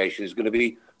association is going to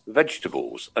be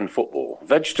vegetables and football.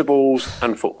 Vegetables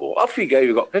and football. Off you go.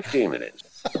 You've got 15 minutes.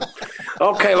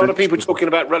 Okay, a lot of people talking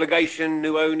about relegation,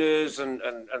 new owners, and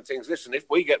things. Listen, if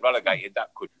we get relegated,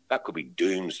 that could be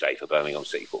doomsday for Birmingham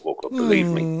City Football Club. Believe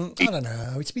me. I don't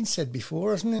know. It's been said before,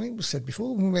 hasn't it? It was said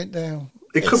before when we went down.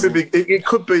 It could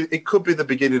be the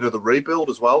beginning of the rebuild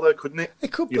as well, though, couldn't it?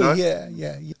 It could be. Yeah.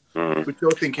 Which I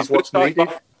think is what's needed.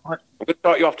 I'm going to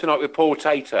start you off tonight with Paul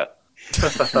Tater.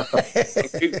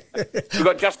 We've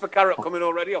got Jasper Carrot coming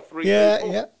already off 3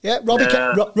 people. Yeah. Robbie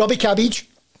Cabbage.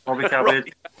 Robbie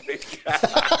Cabbage.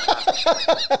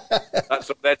 That's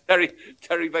up there.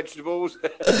 Terry Vegetables.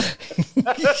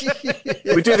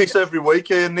 We do this every week,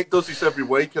 Ian. Nick does this every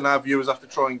week, and our viewers have to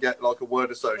try and get like a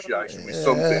word association with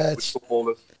something with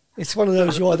footballers. It's one of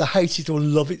those you either hate it or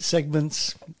love it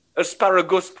segments.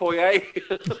 Asparagus Poyer.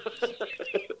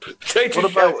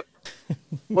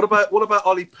 What about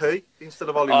Ollie P instead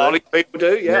of Ollie? Ollie P will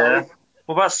do, yeah.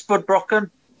 What about Spud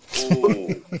Brocken?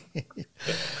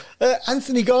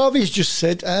 Anthony Garvey's just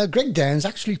said Greg Downs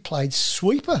actually played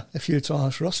sweeper a few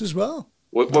times for us as well.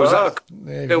 What was that?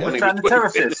 The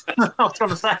terraces. I was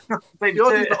trying to say.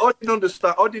 I didn't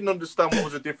understand what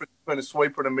was the difference between a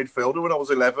sweeper and a midfielder when I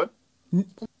was 11.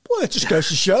 Well, it just goes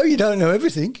to show you don't know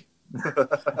everything.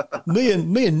 me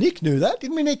and Nick knew that,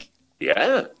 didn't we, Nick?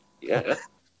 Yeah.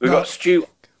 We've got Stu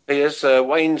Pierce,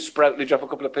 Wayne Sproutley, up a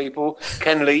couple of people,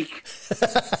 Ken Leake.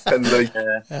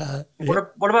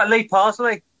 What about Lee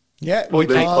Parsley? Yeah, Lee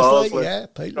Parsley. Yeah,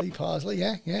 Pete Lee Parsley.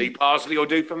 Yeah. Lee Parsley will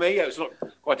do for me. It's not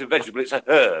quite a vegetable; it's a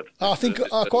herb. I think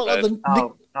I quite like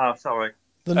the. Sorry.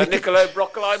 Nicola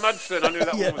Broccoli Madsen. I knew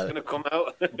that one was going to come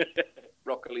out.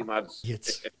 Broccoli Mads.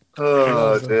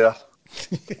 Oh dear.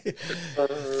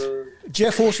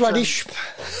 Jeff Horseradish.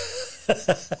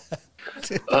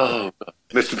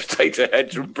 Mr. Potato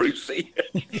Head from Brucey.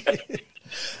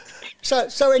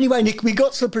 So anyway, Nick, we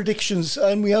got some predictions,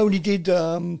 and we only did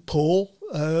Paul.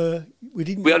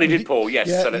 We only did Paul. Yes.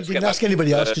 Yeah, so let's didn't ask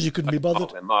anybody else because you couldn't be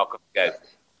bothered. Mark, go.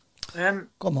 Go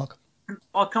on, Mark.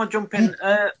 I can't jump in.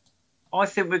 I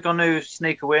think we're going to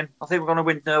sneak a win. I think we're going to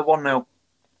win 1-0.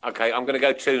 Okay, I'm going to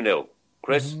go 2-0.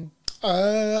 Chris?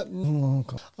 I'm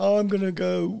going to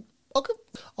go...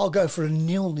 I'll go for a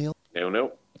 0-0.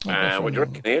 0-0. What do you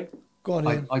reckon, Ian? Go on,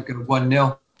 Ian. I go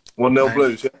 1-0. 1-0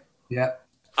 Blues, yeah.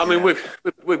 I mean,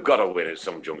 we've got to win at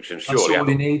some junction, surely. That's all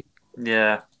we need.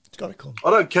 Yeah. It's got to come. I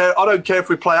don't care if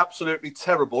we play absolutely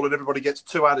terrible and everybody gets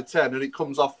 2 out of 10 and it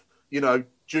comes off,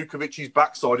 Djukovic's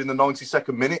backside in the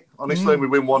 92nd minute. Honestly, we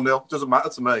win 1-0. Doesn't matter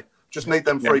to me. Just need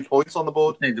them 3 points on the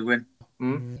board. Need to win.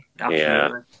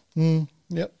 Absolutely. Yeah.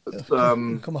 Yep.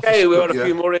 Okay, we've got a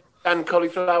few more and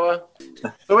cauliflower.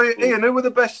 So, Ian, who were the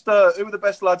best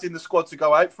lads in the squad to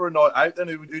go out for a night out? Then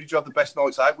who did you have the best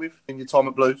nights out with in your time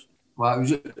at Blues? Well, it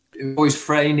was always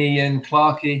Franey and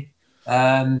Clarkey,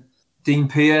 Dean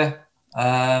Peer.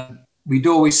 We'd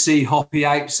always see Hoppy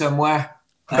out somewhere,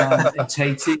 and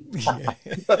Tatey.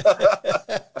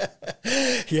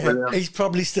 Yeah, he's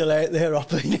probably still out there,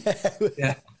 Hoppy.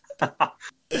 Yeah.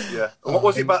 Yeah. And what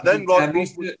was it back then?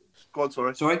 Go on,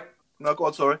 sorry. Sorry? No, go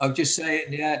on, sorry. I'm just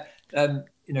saying,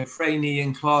 Franey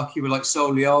and Clarkey were like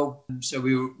Solihull, so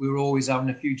we were always having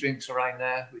a few drinks around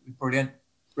there. It was brilliant.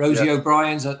 Rosie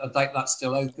O'Brien's, I think that's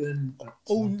still open. But,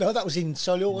 oh no, that was in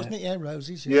Solihull, wasn't it? Yeah,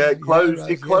 Rosie's. Yeah, it closed.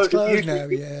 It closed now.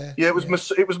 Yeah. Yeah, it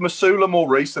was Missoula more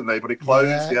recently, but it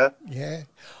closed. Yeah.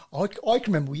 I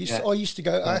can remember I used to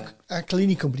go. Our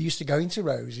cleaning company used to go into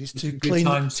Rosie's to clean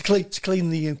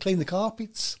the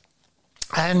carpets.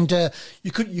 And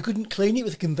you couldn't clean it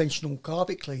with a conventional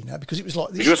carpet cleaner because it was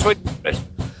like this.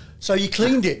 So you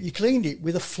cleaned it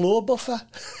with a floor buffer,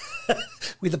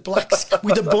 with a black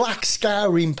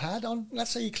scouring pad on.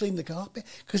 That's how you cleaned the carpet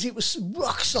because it was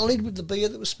rock solid with the beer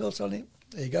that was spilt on it.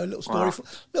 There you go,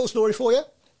 little story for you.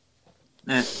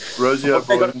 Yeah. Rosie, we've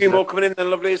got a few more coming in. The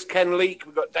loveliest Ken Leake.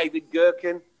 We've got David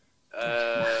Gherkin.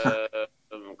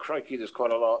 Crikey, there's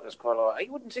quite a lot. I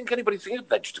wouldn't think anybody think of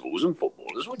vegetables and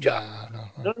footballers, would you? No.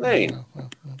 You know what I mean? No.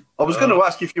 I was going to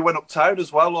ask if you went uptown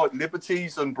as well, like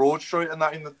Liberties and Broad Street and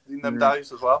that in them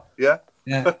days as well. Yeah.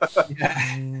 Yeah.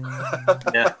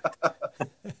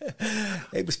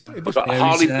 It was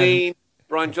Harley Bean.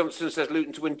 Brian Johnson says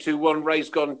Luton to win 2-1. Ray's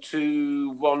gone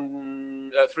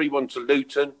 2-1, 3-1 to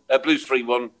Luton. Blues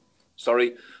 3-1.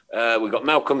 Sorry. We've got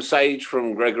Malcolm Sage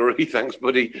from Gregory. Thanks,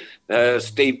 buddy.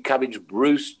 Steve Cabbage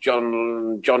Bruce.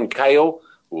 John Cale.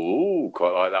 Ooh,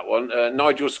 quite like that one.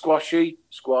 Nigel Squashy.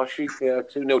 Yeah,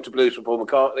 2-0 to Blues from Paul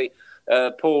McCartney.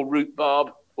 Paul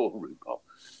Rootbarb.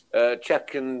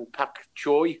 Check and Pak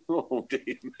Choi. Oh, dear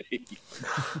me.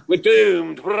 We're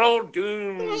doomed. We're all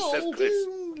doomed, says Chris.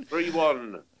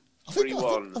 3-1. I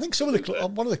think some of the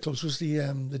one of the clubs was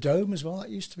the Dome as well. That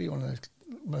used to be one of those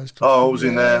clubs. Oh, I was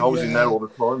in there. I was in there all the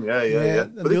time. Yeah.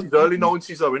 But this is early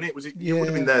 90s, though, innit? Was it? It would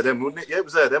have been there then, wouldn't it? Yeah, it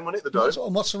was there then, wasn't it? The Dome.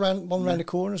 And what's around the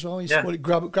corner as well? You used to call it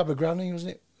Grab a Granny,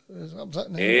 wasn't it? Was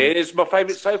that name? It is my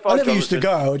favourite so far. I never used to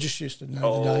go. I just used to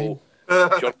know the name.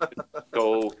 Jonathan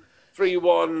Cole.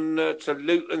 3-1 to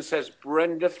Luton, says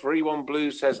Brenda. 3-1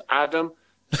 Blues, says Adam.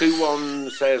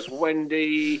 2-1 says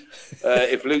Wendy.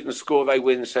 If Luton score, they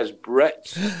win, says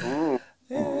Brett.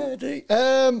 Lee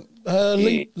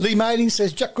Manning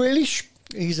says Jack Grealish.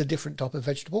 He's a different type of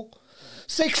vegetable.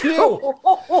 6-0.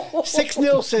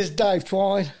 6-0 says Dave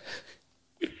Twine.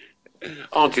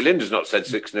 Auntie Linda's not said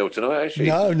 6-0 tonight, has she?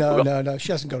 No.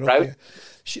 She hasn't got up here.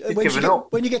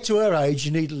 When you get to her age,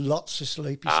 you need lots of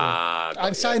sleep.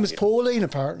 And same as Pauline,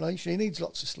 apparently. She needs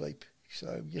lots of sleep.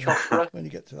 So, when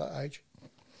you get to that age.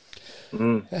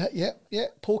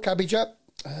 Paul Cabbage up.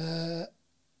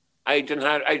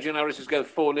 Adrian Harris is going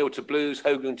 4-0 to Blues.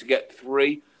 Hogan to get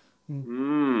 3.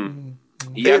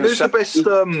 Yeah, who's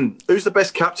the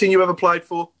best captain you ever played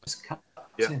for?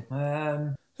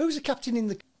 Who was the captain in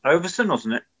the... Overson,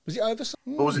 wasn't it? Was it Overson?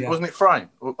 Or wasn't it Frame?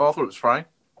 I thought it was Frame.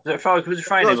 Was it Frame? Was it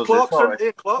Frame? No, it was Clarkson.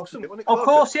 Yeah, Clarkson. Wasn't it Of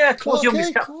course, yeah. Clark,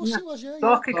 youngest of course captain. it was, yeah.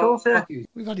 Clark, of course, yeah.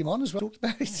 We've had him on as well. Talked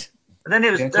about it. And then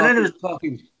it was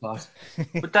Clarkey was class.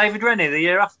 But David Rennie the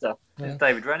year after. Yeah.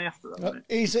 David Rennie after that, wasn't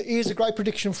it? Here's a great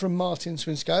prediction from Martin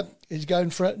Swinscab. He's going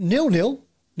for a 0-0.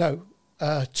 No.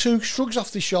 2 shrugs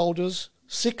off the shoulders.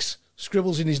 6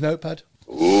 scribbles in his notepad.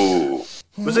 Ooh.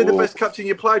 Was he the best captain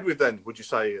you played with then, would you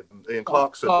say, Ian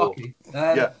Clarkson? Clarkey.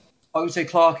 I would say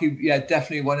Clarkey,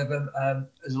 definitely one of them.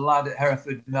 As a lad at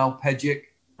Hereford, Mel Pedgick.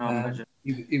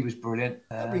 He was brilliant.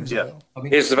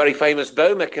 Here's the very famous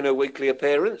Bo making a weekly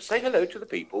appearance. Say hello to the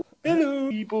people. Hello,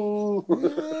 people.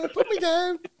 Put me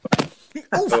down.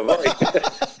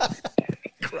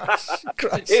 Christ.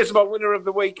 Here's my winner of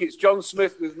the week. It's John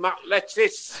Smith with Matt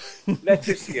Letizia.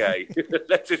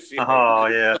 Oh,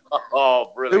 yeah.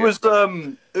 Oh,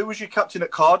 brilliant. Who was your captain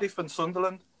at Cardiff and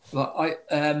Sunderland? Well,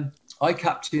 I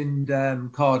captained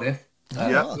Cardiff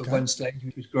at one stage,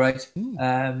 which was great.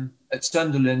 At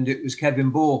Sunderland, it was Kevin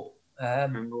Ball. He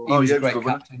was a great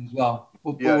captain as well.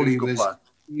 But Ball, he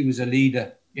was a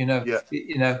leader.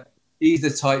 He's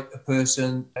the type of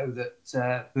person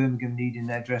that Birmingham need in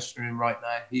their dressing room right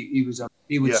now. He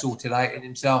would sort it out in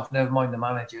himself. Never mind the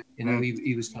manager.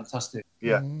 He was fantastic.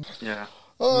 Yeah.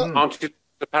 Aren't you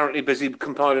apparently busy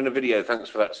compiling a video? Thanks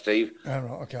for that, Steve. Oh,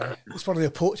 right, okay. It's probably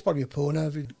a porno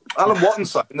video. Alan Watton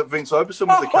saying that Vince Oberson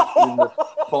was the captain in the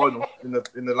final in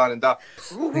the Lion and Daft.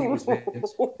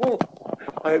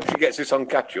 I hope she gets this on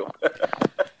catch up.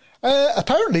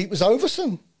 Apparently, it was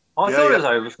Overson. I thought it was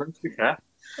Overson, to be fair.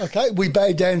 Okay, we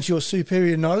bow down to your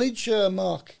superior knowledge,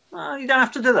 Mark. You don't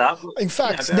have to do that. In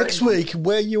fact, next week,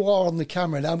 where you are on the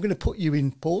camera now, I'm going to put you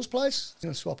in Paul's place. I'm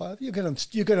going to swap over. You get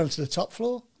onto the top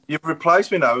floor. You've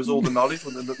replaced me now as all the knowledge,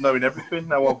 knowing everything.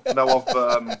 Now I've got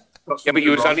but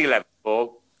you was only 11,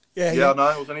 Paul. Yeah, no,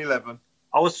 I was only 11.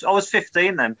 I was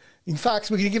 15 then. In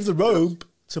fact, we're going to give the robe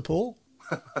to Paul.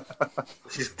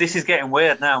 This is getting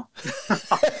weird now.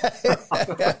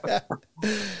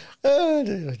 Oh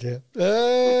dear.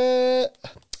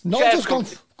 Shares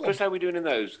Chris, how are we doing in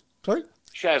those? Sorry?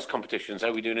 Shares competitions, how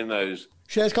are we doing in those?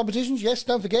 Shares competitions, yes.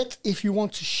 Don't forget, if you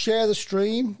want to share the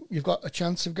stream, you've got a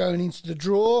chance of going into the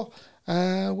draw.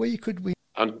 Where you could win.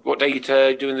 And what day are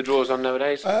you doing the draws on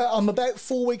nowadays? I'm about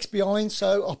 4 weeks behind,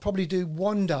 so I'll probably do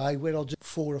one day where I'll do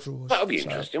 4 draws. That'll be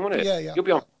interesting, won't it? Yeah. You'll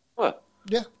be on. What?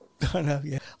 Yeah, I know.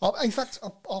 Yeah. In fact,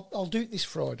 I'll do it this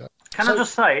Friday. Can I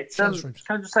just say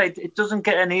it doesn't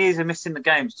get any easier missing the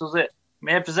games, does it? I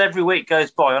mean, as every week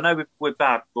goes by, I know we're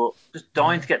bad, but just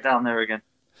dying to get down there again.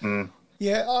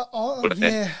 Yeah,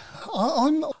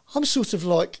 I'm sort of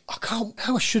like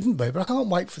I shouldn't be, but I can't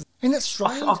wait for. I mean, that's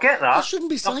strange. I get that. I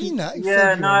shouldn't be saying that.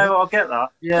 Yeah, no, I get that.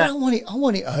 Yeah, I want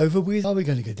it over with. Are we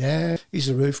going to go down? Is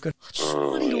the roof going?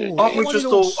 Aren't we just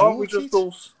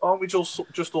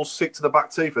all sick to the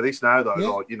back teeth for this now,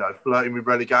 though? Yeah. Like, flirting with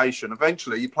relegation.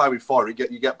 Eventually, you play with fire, you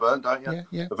get burnt, don't you?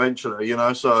 Yeah. Eventually,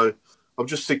 So I'm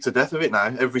just sick to death of it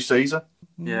now. Every season.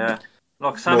 Yeah.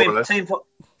 Like I say, I mean,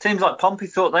 teams like Pompey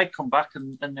thought they'd come back,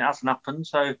 and it hasn't happened.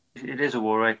 So it is a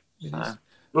worry. So.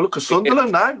 Well, look at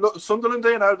Sunderland now. Look at Sunderland,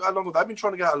 how long have they been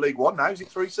trying to get out of League One now? Is it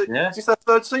 3 seasons? Yeah. Is this their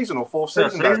 3rd season or 4th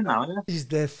season now? Yeah. Is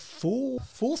their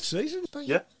fourth season?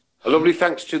 Yeah. A lovely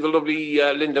thanks to the lovely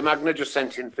Linda Magna, just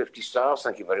sent in 50 stars.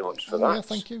 Thank you very much for that. Yeah,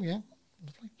 thank you. Yeah.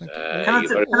 Thank you. Can I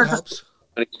just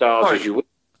many stars as you would.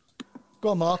 Go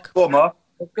on, Mark. Go on, Mark.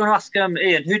 I was going to ask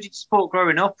Ian, who did you support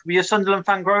growing up? Were you a Sunderland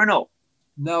fan growing up?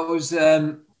 No,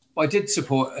 I did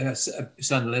support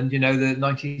Sunderland, the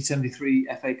 1973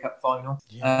 FA Cup final.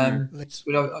 Yeah.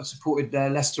 But I supported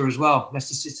Leicester as well,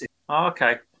 Leicester City. Oh,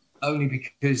 okay. Only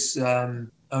because my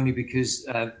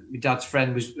dad's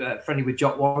friend was friendly with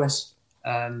Jock Wallace.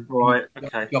 Right,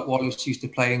 okay. Jock Wallace used to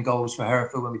play in goals for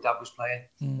Hereford when my dad was playing.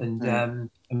 And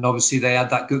obviously they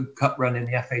had that good cup run in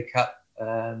the FA Cup.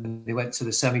 They went to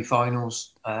the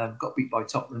semi-finals, got beat by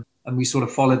Tottenham, and we sort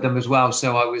of followed them as well.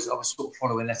 So I was sort of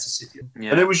following Leicester City.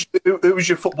 Yeah. And who was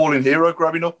your footballing hero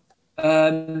growing up?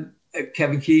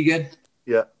 Kevin Keegan.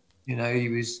 Yeah. He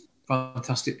was a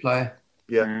fantastic player.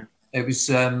 Yeah. It was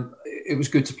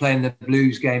good to play in the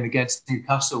Blues game against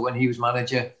Newcastle when he was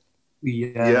manager.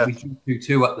 We drew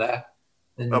 2-2 up there.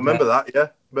 And, I remember that. Yeah,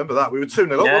 remember that. We were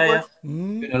 2-0 up, weren't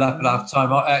we? 2-0 up at half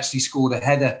time. I actually scored a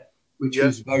header, which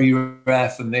was very rare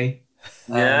for me.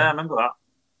 Yeah, I remember that.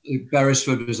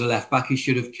 Beresford was a left back. He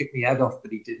should have kicked my head off,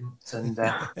 but he didn't, and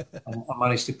I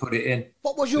managed to put it in.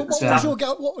 What was your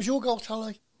goal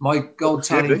tally? My goal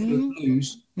tally for the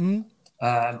Blues.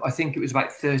 I think it was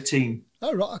about 13.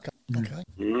 Oh right, okay.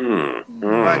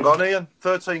 Hang on, Ian.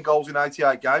 13 goals in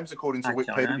 88 games, according to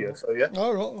Wikipedia. So yeah.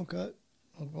 Oh right, okay.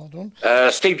 Well done.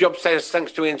 Steve Jobs says,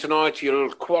 thanks to Ian tonight, your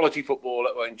quality football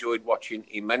that I enjoyed watching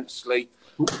immensely.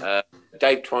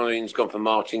 Dave Twine's gone for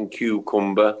Martin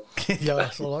Cucumber.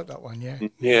 Yes, I like that one, yeah.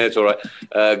 Yeah, it's all right.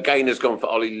 Gainer's gone for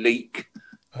Ollie Leake.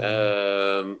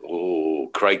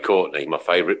 Craig Courtney, my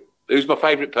favourite. Who's my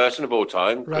favourite person of all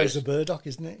time? Razor Burdock,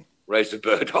 isn't it? Razor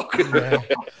Burdock. Yeah.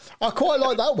 I quite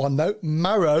like that one, though.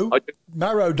 Maradona.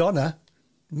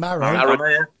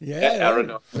 Maradona. Yeah.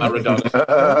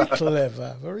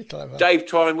 Maradona. Very clever. Dave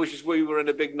Twine wishes we were in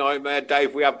a big nightmare.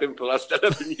 Dave, we have been for the last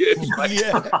 11 years, mate.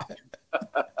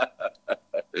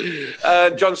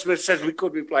 John Smith says we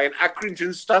could be playing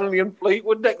Accrington, Stanley and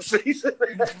Fleetwood next season.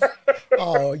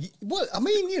 Well, I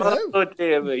mean, Oh,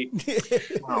 dear me.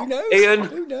 Who knows? Ian,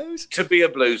 who knows? To be a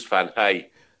Blues fan, hey.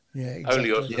 Yeah,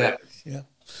 exactly. Only us. Yeah.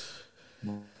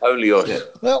 Only us. Yeah.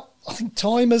 Well, I think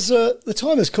the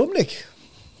time has come, Nick.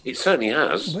 It certainly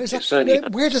has. Where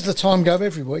does the time go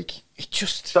every week?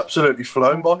 It's absolutely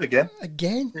flown by again.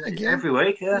 Again. Every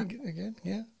week, yeah. Again,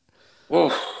 yeah.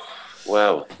 Well.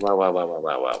 Oh,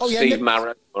 yeah, Steve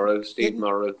Morrow.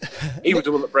 He was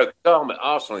the one that broke his arm at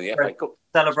Arsenal in the FA Cup.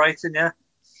 Celebrating, yeah.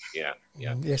 Yeah.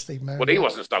 Yes, Steve Morrow. Well, he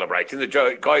wasn't celebrating. The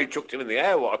guy who chucked him in the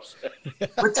air was.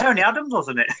 With Tony Adams,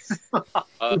 wasn't it?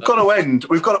 We've got to end.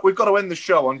 We've got to end the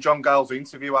show on John Gale's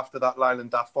interview after that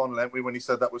Leyland Daft final, haven't we? When he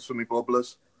said that was for me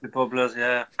bubblers. The bubblers,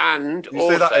 yeah. And you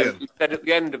also, that, he said at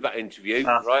the end of that interview,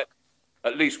 right?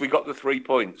 At least we got the 3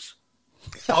 points.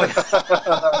 Oh,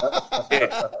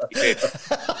 yeah. He did.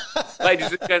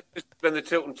 Ladies and gentlemen, this has been the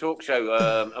Tilton Talk Show.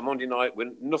 A Monday night with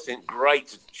nothing great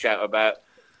to shout about.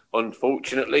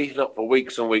 Unfortunately, not for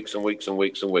weeks and weeks and weeks and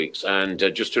weeks and weeks. And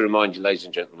just to remind you, ladies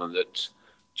and gentlemen, that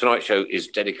tonight's show is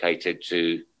dedicated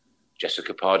to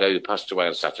Jessica Pardo, who passed away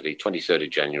on Saturday, 23rd of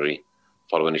January,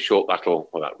 following a short battle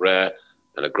with that rare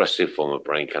and aggressive form of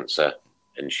brain cancer.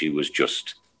 And she was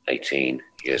just 18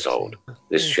 years old.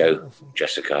 This show,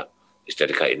 Jessica, is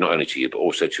dedicated not only to you, but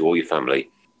also to all your family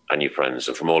and your friends,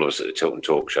 and from all of us at the Tilton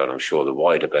Talk Show, and I'm sure the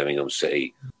wider Birmingham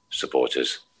City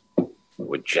supporters.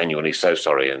 We're genuinely so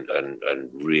sorry and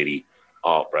really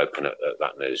heartbroken at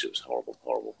that news. It was horrible.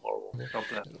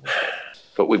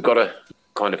 But we've got to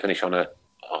kind of finish on a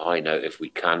high note if we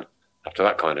can. After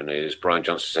that kind of news, Brian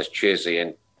Johnson says, cheers,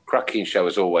 Ian. Cracking show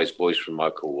as always, boys, from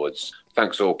Michael Woods.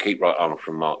 Thanks all. Keep right on,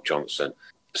 from Mark Johnson.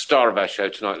 The star of our show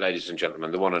tonight, ladies and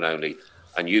gentlemen, the one and only.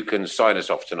 And you can sign us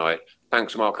off tonight.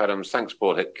 Thanks, Mark Adams. Thanks,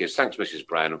 Paul Hipkiss. Thanks, Mrs.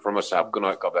 Brown. And from myself, good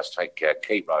night. God bless. Take care.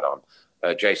 Keep right on.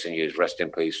 Jason Hughes, rest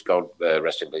in peace. God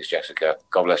rest in peace, Jessica.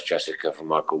 God bless Jessica, from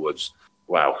Michael Woods.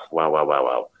 Wow.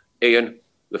 Ian,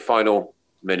 the final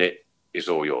minute is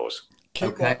all yours.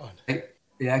 Keep right on.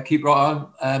 Yeah, keep right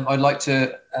on. I'd like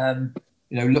to,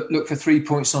 look for 3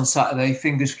 points on Saturday.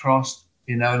 Fingers crossed.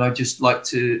 And I'd just like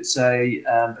to say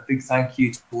a big thank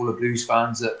you to all the Blues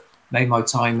fans that made my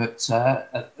time at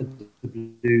the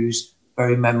Blues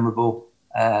very memorable.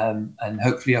 And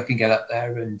hopefully I can get up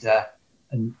there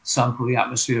and sample the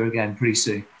atmosphere again pretty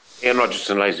soon. Ian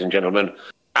Rodgerson, ladies and gentlemen,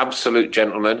 absolute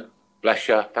gentleman. Bless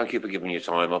you. Thank you for giving your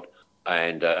time up,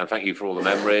 and thank you for all the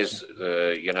memories.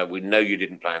 We know you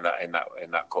didn't play in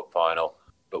that cup final,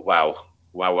 but wow,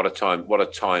 what a time! What a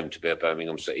time to be a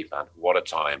Birmingham City fan. What a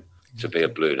time to be a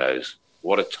Blue Nose.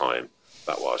 What a time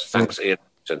that was. Thanks, Ian.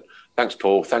 Thanks,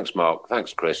 Paul. Thanks, Mark.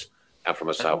 Thanks, Chris. And from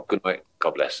myself, good night.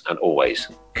 God bless, and always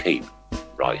keep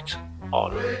right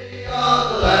on. We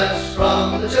are the lads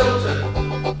from the Tilton.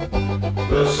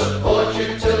 We'll support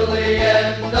you till the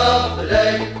end of the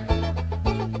day.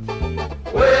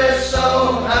 We're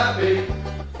so happy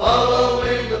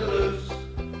following the Blues.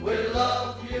 We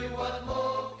love